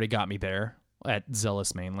right, you already got me there, at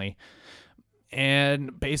zealous mainly.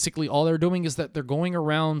 And basically all they're doing is that they're going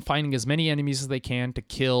around finding as many enemies as they can to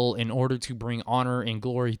kill in order to bring honor and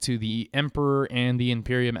glory to the Emperor and the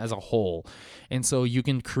Imperium as a whole. And so you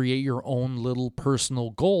can create your own little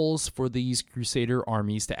personal goals for these Crusader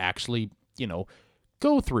armies to actually,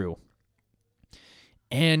 go through.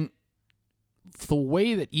 And the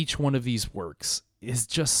way that each one of these works is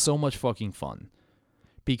just so much fucking fun.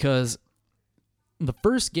 Because the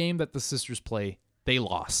first game that the sisters play, they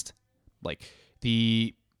lost. Like,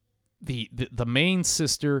 the main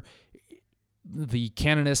sister, the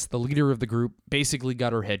canoness, the leader of the group, basically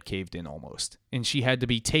got her head caved in almost. And she had to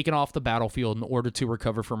be taken off the battlefield in order to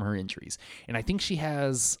recover from her injuries. And I think she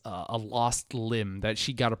has a lost limb that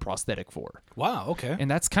she got a prosthetic for. Wow, okay. And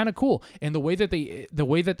that's kind of cool. And the way that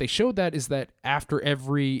they showed that is that after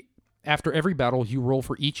every battle, you roll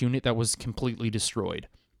for each unit that was completely destroyed.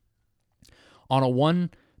 On a 1,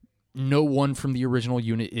 no one from the original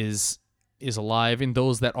unit is alive, and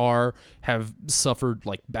those that have suffered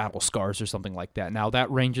like battle scars or something like that. Now that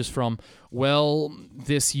ranges from, well,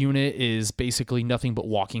 this unit is basically nothing but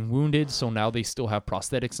walking wounded, so now they still have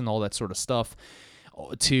prosthetics and all that sort of stuff,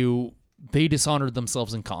 to they dishonored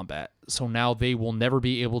themselves in combat, so now they will never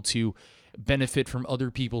be able to benefit from other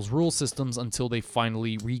people's rule systems until they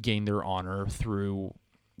finally regain their honor through,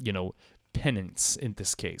 penance in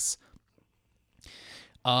this case.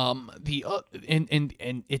 And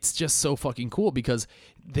it's just so fucking cool because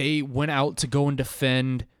they went out to go and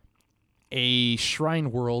defend a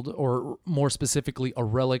shrine world, or more specifically, a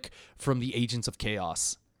relic from the Agents of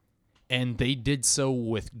Chaos. And they did so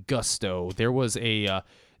with gusto. There was a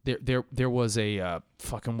there was a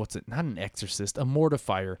fucking, what's it? Not an exorcist, a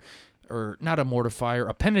mortifier. Or not a mortifier,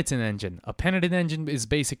 a penitent engine. A penitent engine is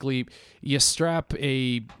basically you strap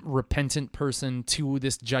a repentant person to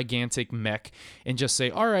this gigantic mech and just say,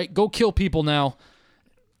 all right, go kill people now.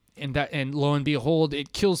 And lo and behold,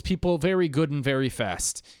 it kills people very good and very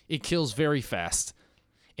fast. It kills very fast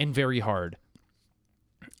and very hard.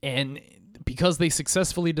 And because they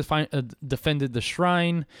successfully defended the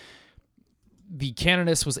shrine, the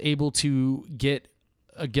Canoness was able to get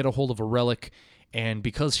a hold of a relic. And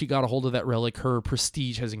because she got a hold of that relic, her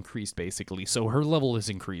prestige has increased, basically. So her level is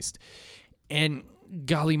increased. And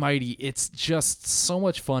golly mighty, it's just so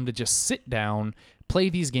much fun to just sit down, play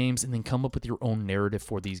these games, and then come up with your own narrative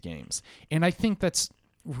for these games. And I think that's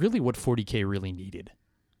really what 40K really needed.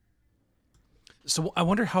 So I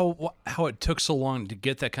wonder how it took so long to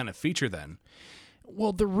get that kind of feature then.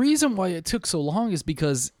 Well, the reason why it took so long is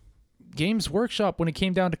because Games Workshop, when it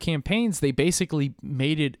came down to campaigns, they basically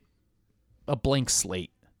made it a blank slate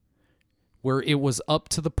where it was up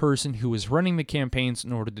to the person who was running the campaigns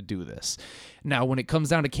in order to do this. Now, when it comes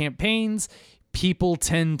down to campaigns, people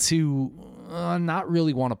tend to not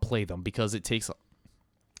really want to play them because it takes,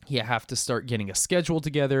 you have to start getting a schedule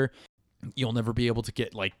together. You'll never be able to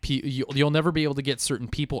get you'll never be able to get certain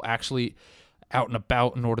people actually out and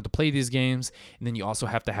about in order to play these games. And then you also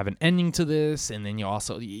have to have an ending to this. And then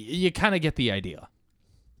you kind of get the idea.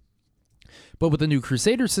 But with the new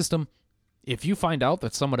Crusader system, if you find out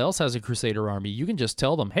that someone else has a Crusader army, you can just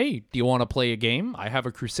tell them, hey, do you want to play a game? I have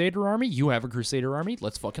a Crusader army. You have a Crusader army.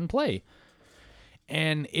 Let's fucking play.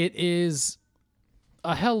 And it is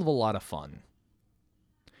a hell of a lot of fun.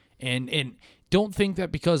 And don't think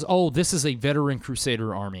that because, this is a veteran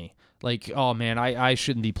Crusader army, like, oh man, I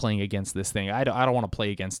shouldn't be playing against this thing. I don't want to play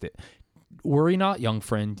against it. Worry not, young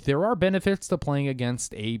friend. There are benefits to playing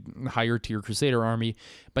against a higher tier Crusader army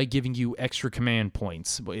by giving you extra command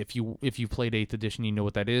points. If you played 8th edition, you know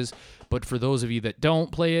what that is. But for those of you that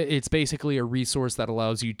don't play it, it's basically a resource that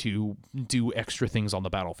allows you to do extra things on the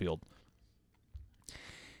battlefield.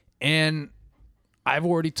 And I've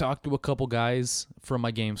already talked to a couple guys from my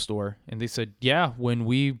game store, and they said, yeah, when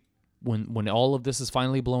all of this is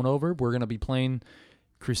finally blown over, we're going to be playing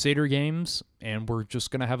Crusader games, and we're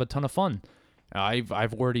just gonna have a ton of fun. I've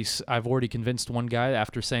already convinced one guy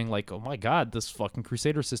after saying like, oh my god, this fucking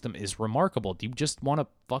Crusader system is remarkable. Do you just want to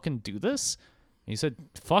fucking do this? And he said,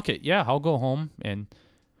 fuck it, yeah, I'll go home and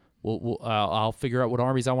I'll figure out what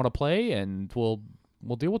armies I want to play, and we'll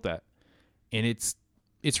deal with that. And it's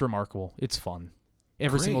remarkable. It's fun.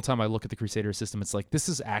 Every single time I look at the Crusader system, it's like, this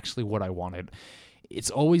is actually what I wanted. It's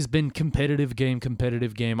always been competitive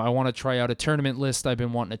game. I want to try out a tournament list I've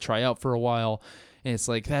been wanting to try out for a while. And it's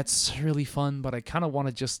like, that's really fun, but I kind of want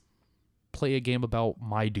to just play a game about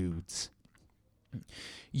my dudes.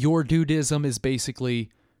 Your dudism is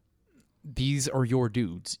basically, these are your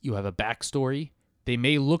dudes. You have a backstory. They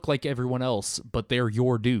may look like everyone else, but they're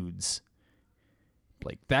your dudes.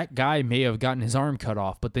 Like, that guy may have gotten his arm cut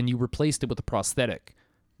off, but then you replaced it with a prosthetic.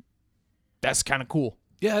 That's kind of cool.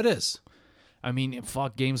 Yeah, it is. I mean,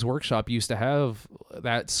 fuck, Games Workshop used to have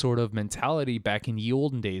that sort of mentality back in the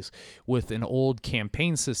olden days with an old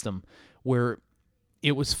campaign system where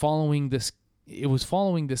it was following this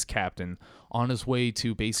captain on his way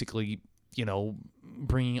to basically,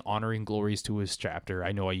 bringing honor and glories to his chapter.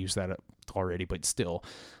 I know I used that already, but still.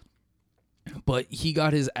 But he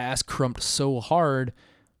got his ass crumped so hard,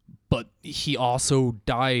 but he also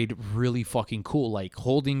died really fucking cool, like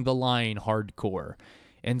holding the line hardcore.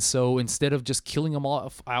 And so instead of just killing him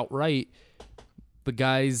off outright, the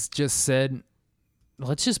guys just said,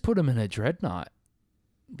 let's just put him in a dreadnought.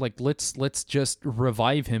 Like, let's just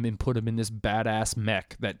revive him and put him in this badass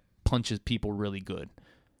mech that punches people really good.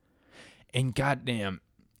 And goddamn,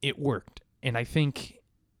 it worked. And I think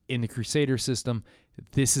in the Crusader system,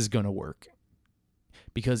 this is going to work.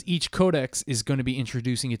 Because each codex is going to be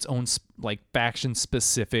introducing its own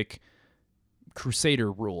faction-specific Crusader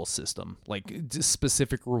rule system, like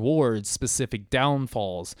specific rewards, specific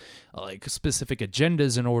downfalls, like specific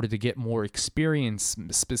agendas in order to get more experience,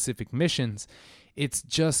 specific missions. It's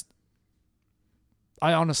just,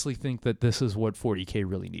 I honestly think that this is what 40K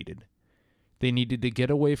really needed. They needed to get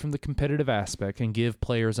away from the competitive aspect and give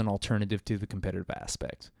players an alternative to the competitive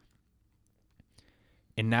aspect.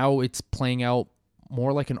 And now it's playing out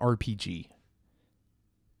more like an RPG.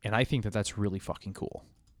 And I think that that's really fucking cool.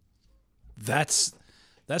 That's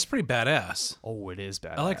pretty badass. Oh, it is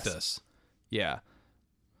badass. I like this. Yeah.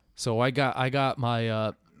 So I got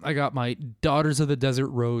my I got my Daughters of the Desert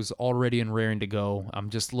Rose already and raring to go.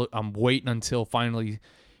 I'm waiting until finally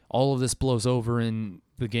all of this blows over in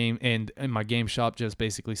the game, and my game shop just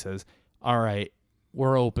basically says, all right,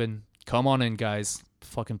 we're open. Come on in, guys.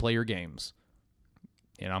 Fucking play your games.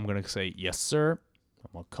 And I'm going to say, yes, sir.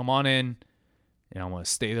 I'm going to come on in, and I'm going to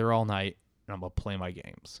stay there all night, and I'm going to play my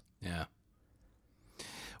games. Yeah.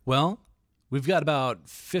 Well, we've got about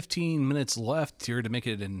 15 minutes left here to make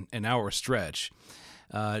it an hour stretch.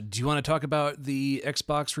 Do you want to talk about the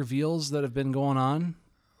Xbox reveals that have been going on?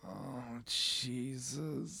 Oh,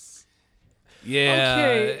 Jesus. Yeah.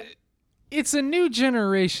 Okay. It's a new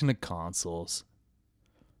generation of consoles.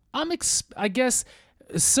 I guess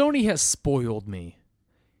Sony has spoiled me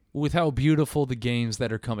with how beautiful the games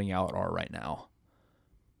that are coming out are right now.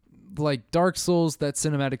 Like Dark Souls, that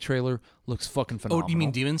cinematic trailer looks fucking phenomenal. Oh, you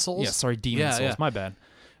mean Demon Souls? Yeah, sorry, Demon Souls. Yeah. My bad.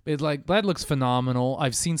 That looks phenomenal.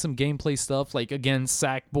 I've seen some gameplay stuff. Like again,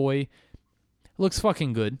 Sackboy looks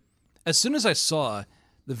fucking good. As soon as I saw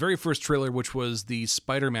the very first trailer, which was the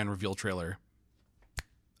Spider-Man reveal trailer,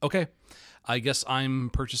 okay, I guess I'm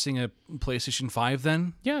purchasing a PlayStation 5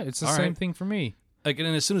 then. Yeah, it's the All same right. thing for me. Like,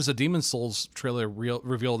 and as soon as the Demon Souls trailer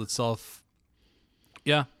revealed itself,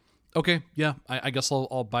 yeah, okay, yeah, I guess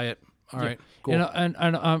I'll buy it. All right, cool. And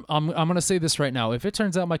I'm gonna say this right now. If it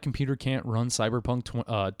turns out my computer can't run Cyberpunk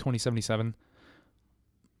 2077,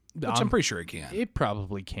 Which I'm pretty sure it can. it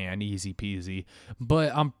probably can, easy peasy.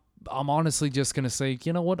 But I'm honestly just gonna say,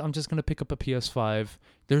 you know what? I'm just gonna pick up a PS5.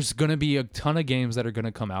 There's gonna be a ton of games that are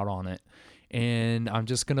gonna come out on it, and I'm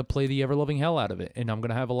just gonna play the ever loving hell out of it, and I'm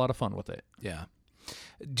gonna have a lot of fun with it. Yeah.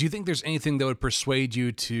 Do you think there's anything that would persuade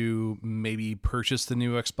you to maybe purchase the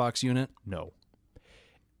new Xbox unit? No.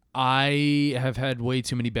 I have had way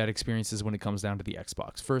too many bad experiences when it comes down to the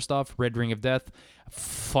Xbox. First off, Red Ring of Death,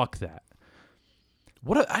 fuck that.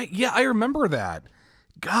 I remember that.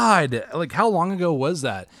 God, like how long ago was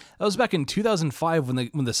that? That was back in 2005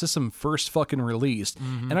 when the system first fucking released.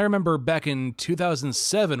 And I remember back in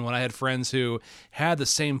 2007 when I had friends who had the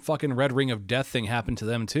same fucking Red Ring of Death thing happen to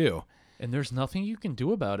them too. And there's nothing you can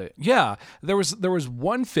do about it. Yeah, there was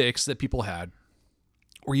one fix that people had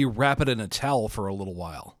where you wrap it in a towel for a little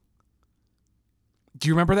while. Do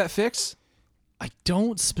you remember that fix? I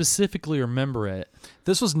don't specifically remember it.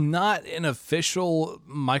 This was not an official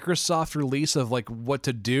Microsoft release of like what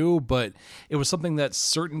to do, but it was something that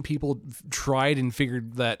certain people tried and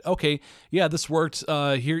figured that, okay, yeah, this worked.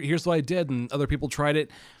 Here's what I did. And other people tried it.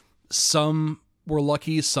 Some were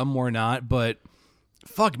lucky, some were not, but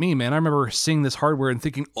fuck me, man. I remember seeing this hardware and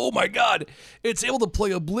thinking, oh my God, it's able to play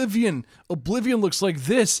Oblivion. Oblivion looks like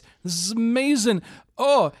this. This is amazing.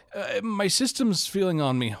 Oh, my system's feeling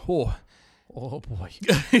on me. Oh boy.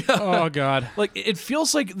 Oh God. Like it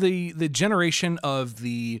feels like the generation of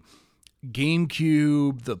the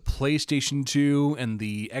GameCube, the PlayStation 2, and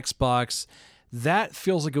the Xbox, that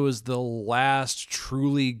feels like it was the last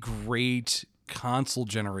truly great console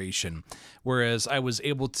generation. Whereas I was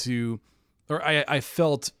able to, or I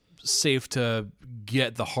felt safe to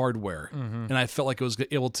get the hardware, and I felt like it was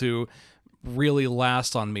able to really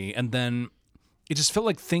last on me. And then it just felt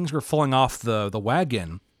like things were falling off the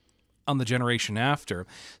wagon on the generation after.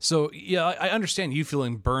 So yeah, I understand you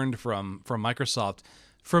feeling burned from Microsoft.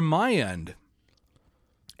 From my end,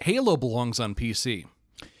 Halo belongs on PC.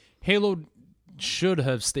 Halo should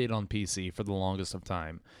have stayed on PC for the longest of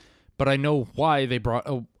time, but I know why they brought.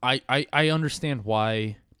 I understand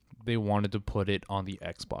why they wanted to put it on the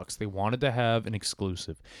Xbox. They wanted to have an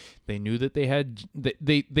exclusive. They knew that they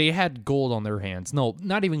had gold on their hands. No,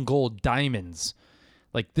 not even gold, diamonds.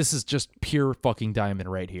 Like this is just pure fucking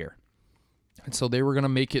diamond right here. And so they were going to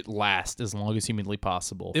make it last as long as humanly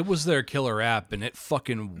possible. It was their killer app, and it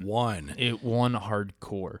fucking won. It won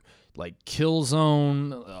hardcore. Like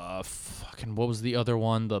Killzone, fucking what was the other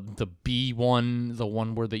one? The B one, the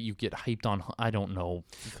one where that you get hyped on. I don't know.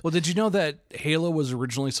 Well, did you know that Halo was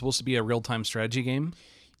originally supposed to be a real-time strategy game?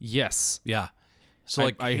 Yes. Yeah.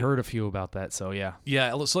 So I heard a few about that, so yeah.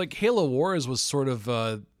 Yeah, so like Halo Wars was sort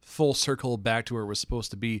of full circle back to where it was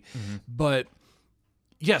supposed to be. But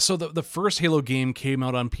yeah, so the first Halo game came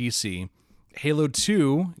out on PC. Halo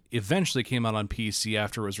 2 eventually came out on PC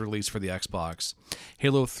after it was released for the Xbox.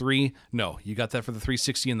 Halo 3, no, you got that for the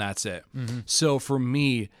 360 and that's it. So for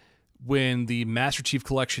me, when the Master Chief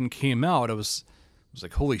Collection came out, I was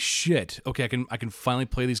like, holy shit, okay, I can finally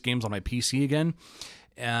play these games on my PC again.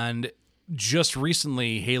 And just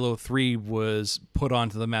recently, Halo 3 was put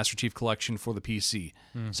onto the Master Chief Collection for the PC.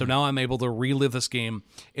 So now I'm able to relive this game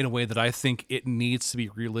in a way that I think it needs to be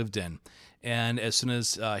relived in. And as soon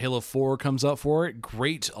as Halo 4 comes out for it,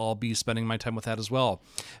 great, I'll be spending my time with that as well.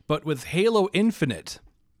 But with Halo Infinite,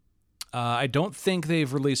 I don't think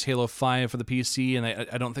they've released Halo 5 for the PC, and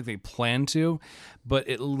I don't think they plan to, but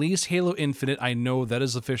at least Halo Infinite, I know that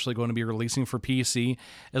is officially going to be releasing for PC.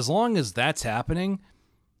 As long as that's happening,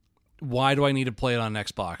 why do I need to play it on an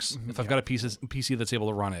Xbox if I've got a PC that's able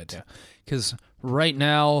to run it? Yeah. Because right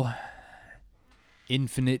now,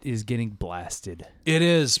 Infinite is getting blasted. It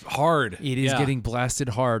is hard. It is getting blasted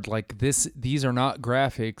hard. Like these are not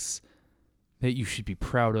graphics that you should be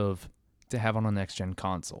proud of to have on a next-gen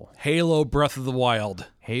console. Halo Breath of the Wild.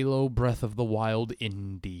 Halo Breath of the Wild,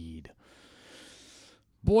 indeed.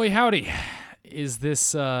 Boy, howdy. Is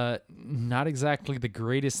this not exactly the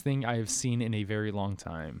greatest thing I have seen in a very long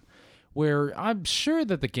time? Where I'm sure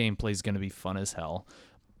that the gameplay is going to be fun as hell.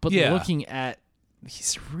 But looking at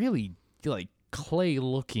these really, like,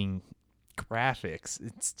 clay-looking graphics,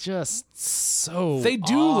 it's just so They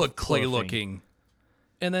do look off-putting. clay-looking.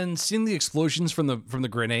 And then seeing the explosions from the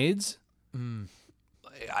grenades,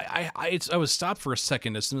 I was stopped for a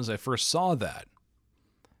second as soon as I first saw that.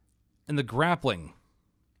 And the grappling.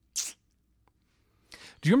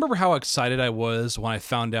 Do you remember how excited I was when I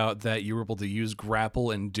found out that you were able to use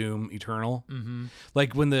grapple in Doom Eternal? Mm-hmm.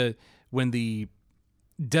 Like when the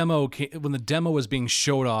demo was being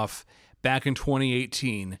showed off back in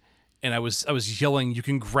 2018, and I was yelling, "You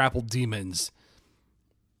can grapple demons!"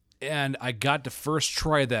 And I got to first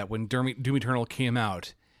try that when Doom Eternal came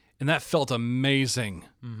out, and that felt amazing.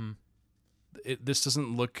 Mm-hmm. This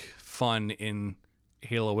doesn't look fun in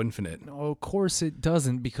Halo Infinite. No, of course it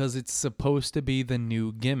doesn't, because it's supposed to be the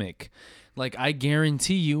new gimmick. Like, I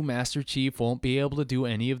guarantee you Master Chief won't be able to do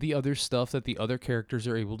any of the other stuff that the other characters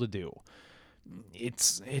are able to do.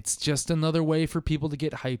 It's just another way for people to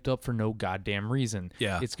get hyped up for no goddamn reason.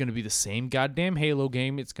 Yeah. It's going to be the same goddamn Halo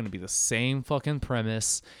game. It's going to be the same fucking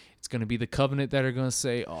premise. It's going to be the Covenant that are going to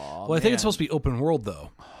say, "Oh, well, I think it's supposed to be open world,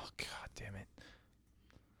 though." Oh, god damn it.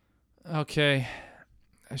 Okay.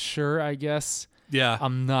 Sure, I guess. Yeah.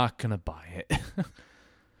 I'm not going to buy it.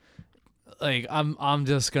 Like, I'm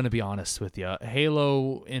just going to be honest with you.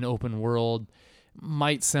 Halo in open world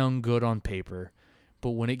might sound good on paper, but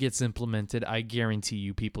when it gets implemented, I guarantee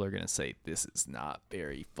you people are going to say, this is not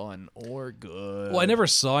very fun or good. Well, I never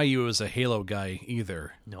saw you as a Halo guy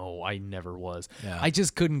either. No, I never was. Yeah. I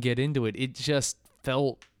just couldn't get into it. It just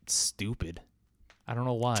felt stupid. I don't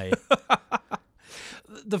know why.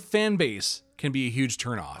 The fan base can be a huge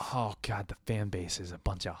turnoff. Oh god, the fan base is a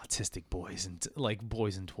bunch of autistic boys and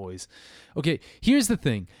boys and toys. Okay, here's the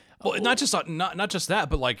thing. Well, not just that,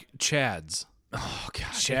 but like Chads. Oh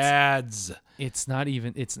god, Chads. It's not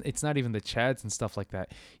even the Chads and stuff like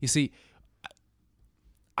that. You see,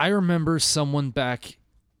 I remember someone back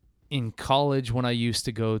in college when I used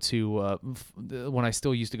to go to when I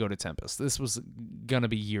still used to go to Tempest. This was gonna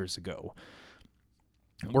be years ago.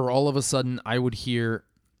 Where all of a sudden I would hear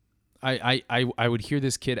I would hear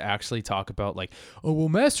this kid actually talk about like, oh, well,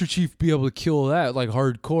 Master Chief be able to kill that like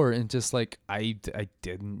hardcore, and just like I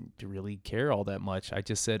didn't really care all that much. I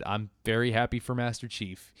just said I'm very happy for Master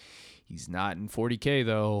Chief. He's not in 40K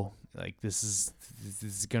though. Like this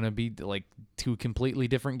is gonna be like two completely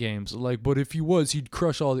different games. Like, but if he was, he'd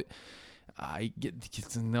crush all the. I get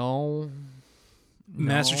no.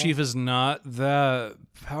 Master Chief is not that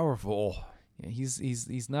powerful.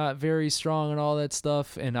 He's not very strong and all that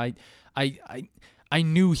stuff, and I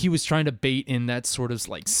knew he was trying to bait in that sort of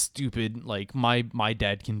like stupid like my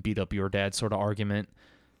dad can beat up your dad sort of argument.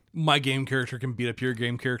 My game character can beat up your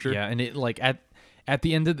game character. Yeah, and it like at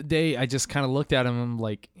the end of the day, I just kind of looked at him and I'm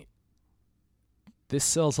like, this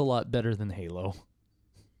sells a lot better than Halo.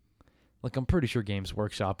 Like I'm pretty sure Games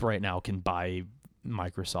Workshop right now can buy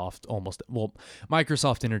Microsoft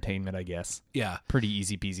Microsoft Entertainment, I guess. Yeah, pretty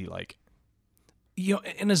easy peasy like. You know,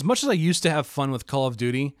 and as much as I used to have fun with Call of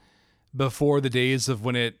Duty before the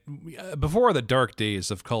dark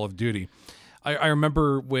days of Call of Duty, I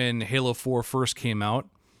remember when Halo 4 first came out,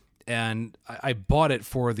 and I bought it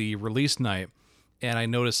for the release night, and I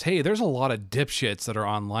noticed, hey, there's a lot of dipshits that are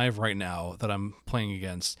on live right now that I'm playing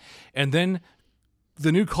against. And then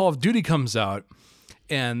the new Call of Duty comes out,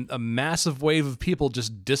 and a massive wave of people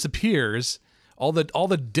just disappears. All the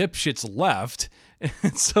dipshits left.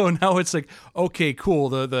 And so now it's like, okay, cool.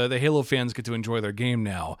 The Halo fans get to enjoy their game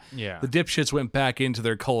now. Yeah. The dipshits went back into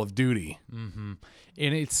their Call of Duty. Mm-hmm.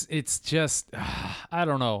 And it's just, I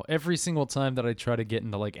don't know. Every single time that I try to get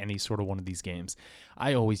into like any sort of one of these games,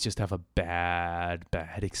 I always just have a bad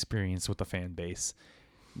experience with the fan base.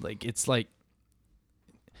 Like, it's like,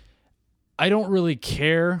 I don't really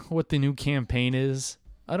care what the new campaign is.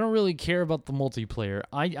 I don't really care about the multiplayer.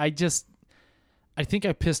 I think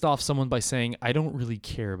I pissed off someone by saying, I don't really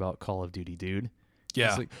care about Call of Duty, dude. Yeah.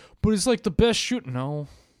 It's like, but it's like the best shoot. No,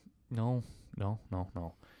 No.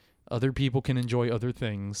 Other people can enjoy other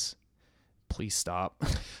things. Please stop.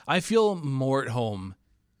 I feel more at home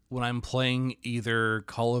when I'm playing either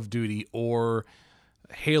Call of Duty or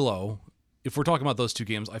Halo. If we're talking about those two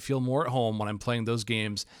games, I feel more at home when I'm playing those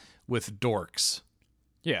games with dorks.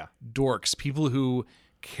 Yeah. Dorks, people who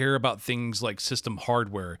care about things like system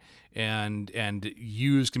hardware and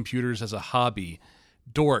use computers as a hobby.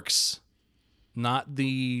 Dorks, not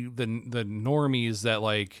the normies that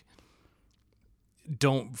like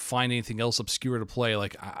don't find anything else obscure to play.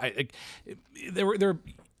 Like they're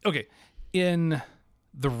okay in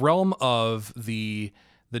the realm of the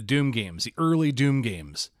Doom games, the early Doom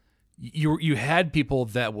games. You had people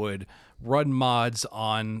that would run mods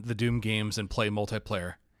on the Doom games and play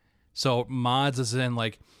multiplayer. So mods as in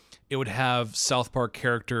like it would have South Park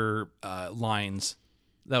character lines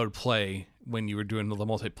that would play when you were doing the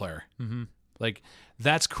multiplayer. Mm-hmm. Like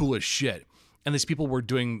that's cool as shit. And these people were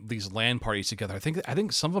doing these LAN parties together. I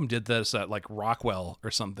think some of them did this at like Rockwell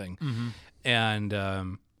or something. Mm-hmm.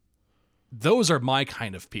 And those are my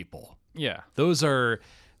kind of people. Yeah. Those are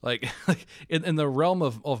like in the realm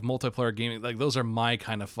of multiplayer gaming, like those are my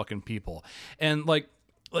kind of fucking people. And like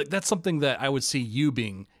that's something that I would see you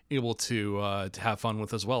being able to have fun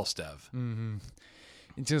with as well, Stev. Mm-hmm.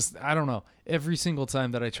 It just, I don't know. Every single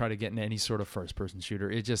time that I try to get in any sort of first-person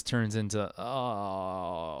shooter, it just turns into,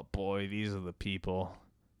 oh boy, these are the people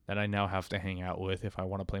that I now have to hang out with if I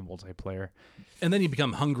want to play multiplayer. And then you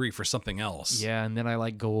become hungry for something else. Yeah, and then I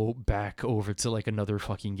like go back over to like another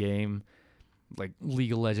fucking game. Like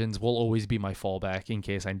League of Legends will always be my fallback in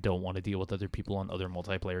case I don't want to deal with other people on other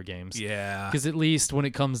multiplayer games. Yeah. Because at least when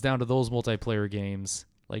it comes down to those multiplayer games,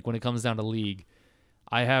 like when it comes down to League,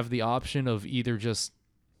 I have the option of either just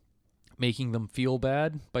making them feel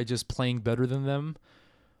bad by just playing better than them,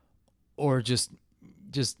 or just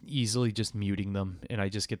easily just muting them, and I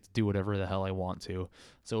just get to do whatever the hell I want to.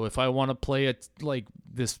 So if I want to play like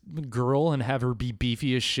this girl and have her be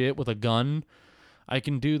beefy as shit with a gun, I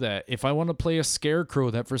can do that. If I want to play a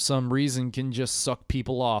scarecrow that for some reason can just suck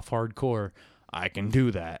people off hardcore, I can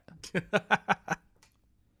do that.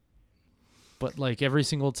 But like every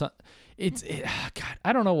single time, God,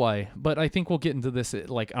 I don't know why, but I think we'll get into this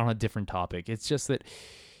like on a different topic. It's just that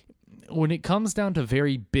when it comes down to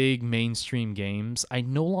very big mainstream games, I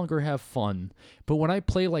no longer have fun. But when I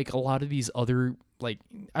play like a lot of these other, like,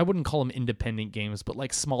 I wouldn't call them independent games, but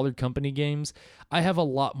like smaller company games, I have a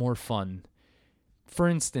lot more fun. For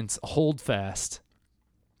instance, Hold Fast.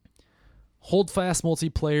 Hold Fast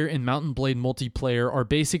multiplayer and Mountain Blade multiplayer are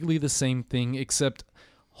basically the same thing, except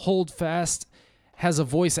Hold Fast has a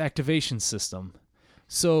voice activation system.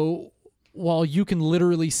 So while you can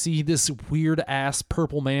literally see this weird ass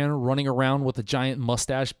purple man running around with a giant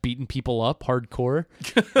mustache beating people up hardcore,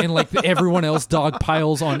 and like everyone else dog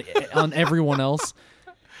piles on everyone else,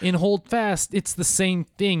 in Hold Fast it's the same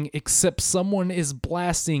thing, except someone is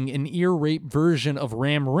blasting an ear rape version of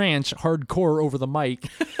Ram Ranch hardcore over the mic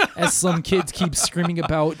as some kids keep screaming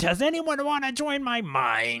about, does anyone want to join my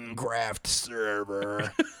Minecraft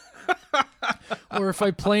server? Or if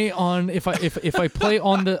I play on if I play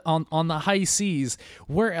on the high seas,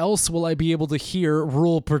 where else will I be able to hear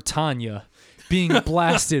Rule Britannia being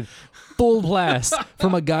blasted full blast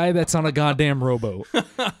from a guy that's on a goddamn rowboat?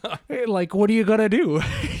 Like, what are you gonna do?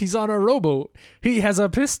 He's on a rowboat. He has a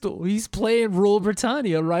pistol. He's playing Rule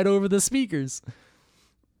Britannia right over the speakers.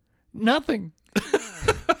 Nothing.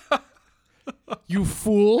 You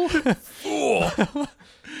fool. Fool.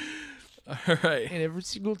 All right. And every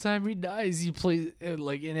single time he dies, he plays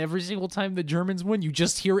like, and every single time the Germans win, you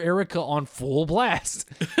just hear Erica on full blast.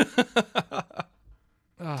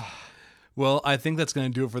 Well, I think that's going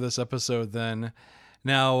to do it for this episode then.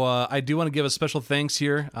 Now, I do want to give a special thanks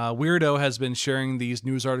here. Weirdo has been sharing these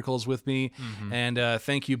news articles with me, and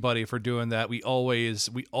thank you, buddy, for doing that. We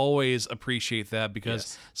always appreciate that,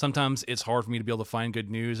 because sometimes it's hard for me to be able to find good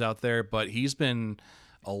news out there, but he's been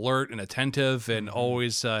alert and attentive and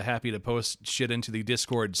always happy to post shit into the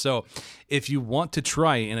Discord. So if you want to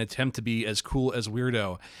try and attempt to be as cool as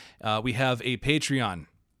Weirdo, we have a Patreon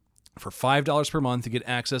for $5 per month to get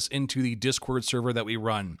access into the Discord server that we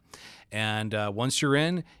run. And once you're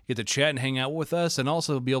in, you get to chat and hang out with us, and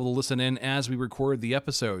also be able to listen in as we record the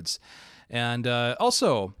episodes. And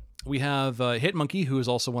also, we have Hitmonkey, who is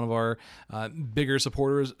also one of our bigger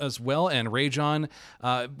supporters as well, and Rayjon.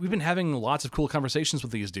 We've been having lots of cool conversations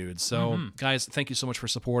with these dudes. So, guys, thank you so much for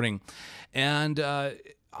supporting. And I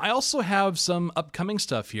also have some upcoming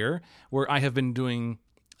stuff here where I have been doing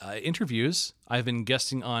interviews. I've been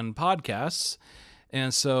guesting on podcasts.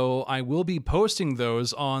 And so I will be posting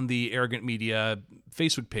those on the Arrogant Media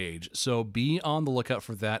Facebook page. So be on the lookout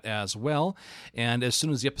for that as well. And as soon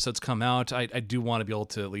as the episodes come out, I do want to be able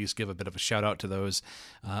to at least give a bit of a shout out to those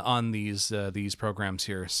on these programs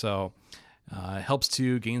here. So it helps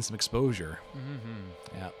to gain some exposure.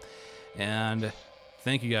 Mm-hmm. Yeah. And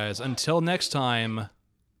thank you guys. Until next time,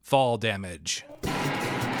 fall damage.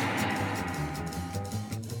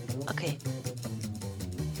 Okay.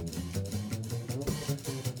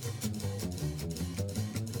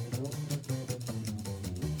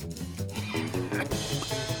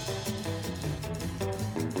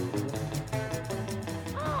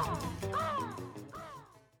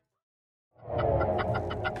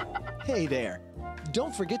 Hey there!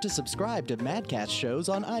 Don't forget to subscribe to Madcast shows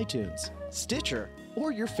on iTunes, Stitcher,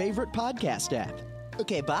 or your favorite podcast app.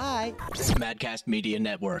 Okay, bye! Madcast Media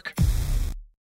Network.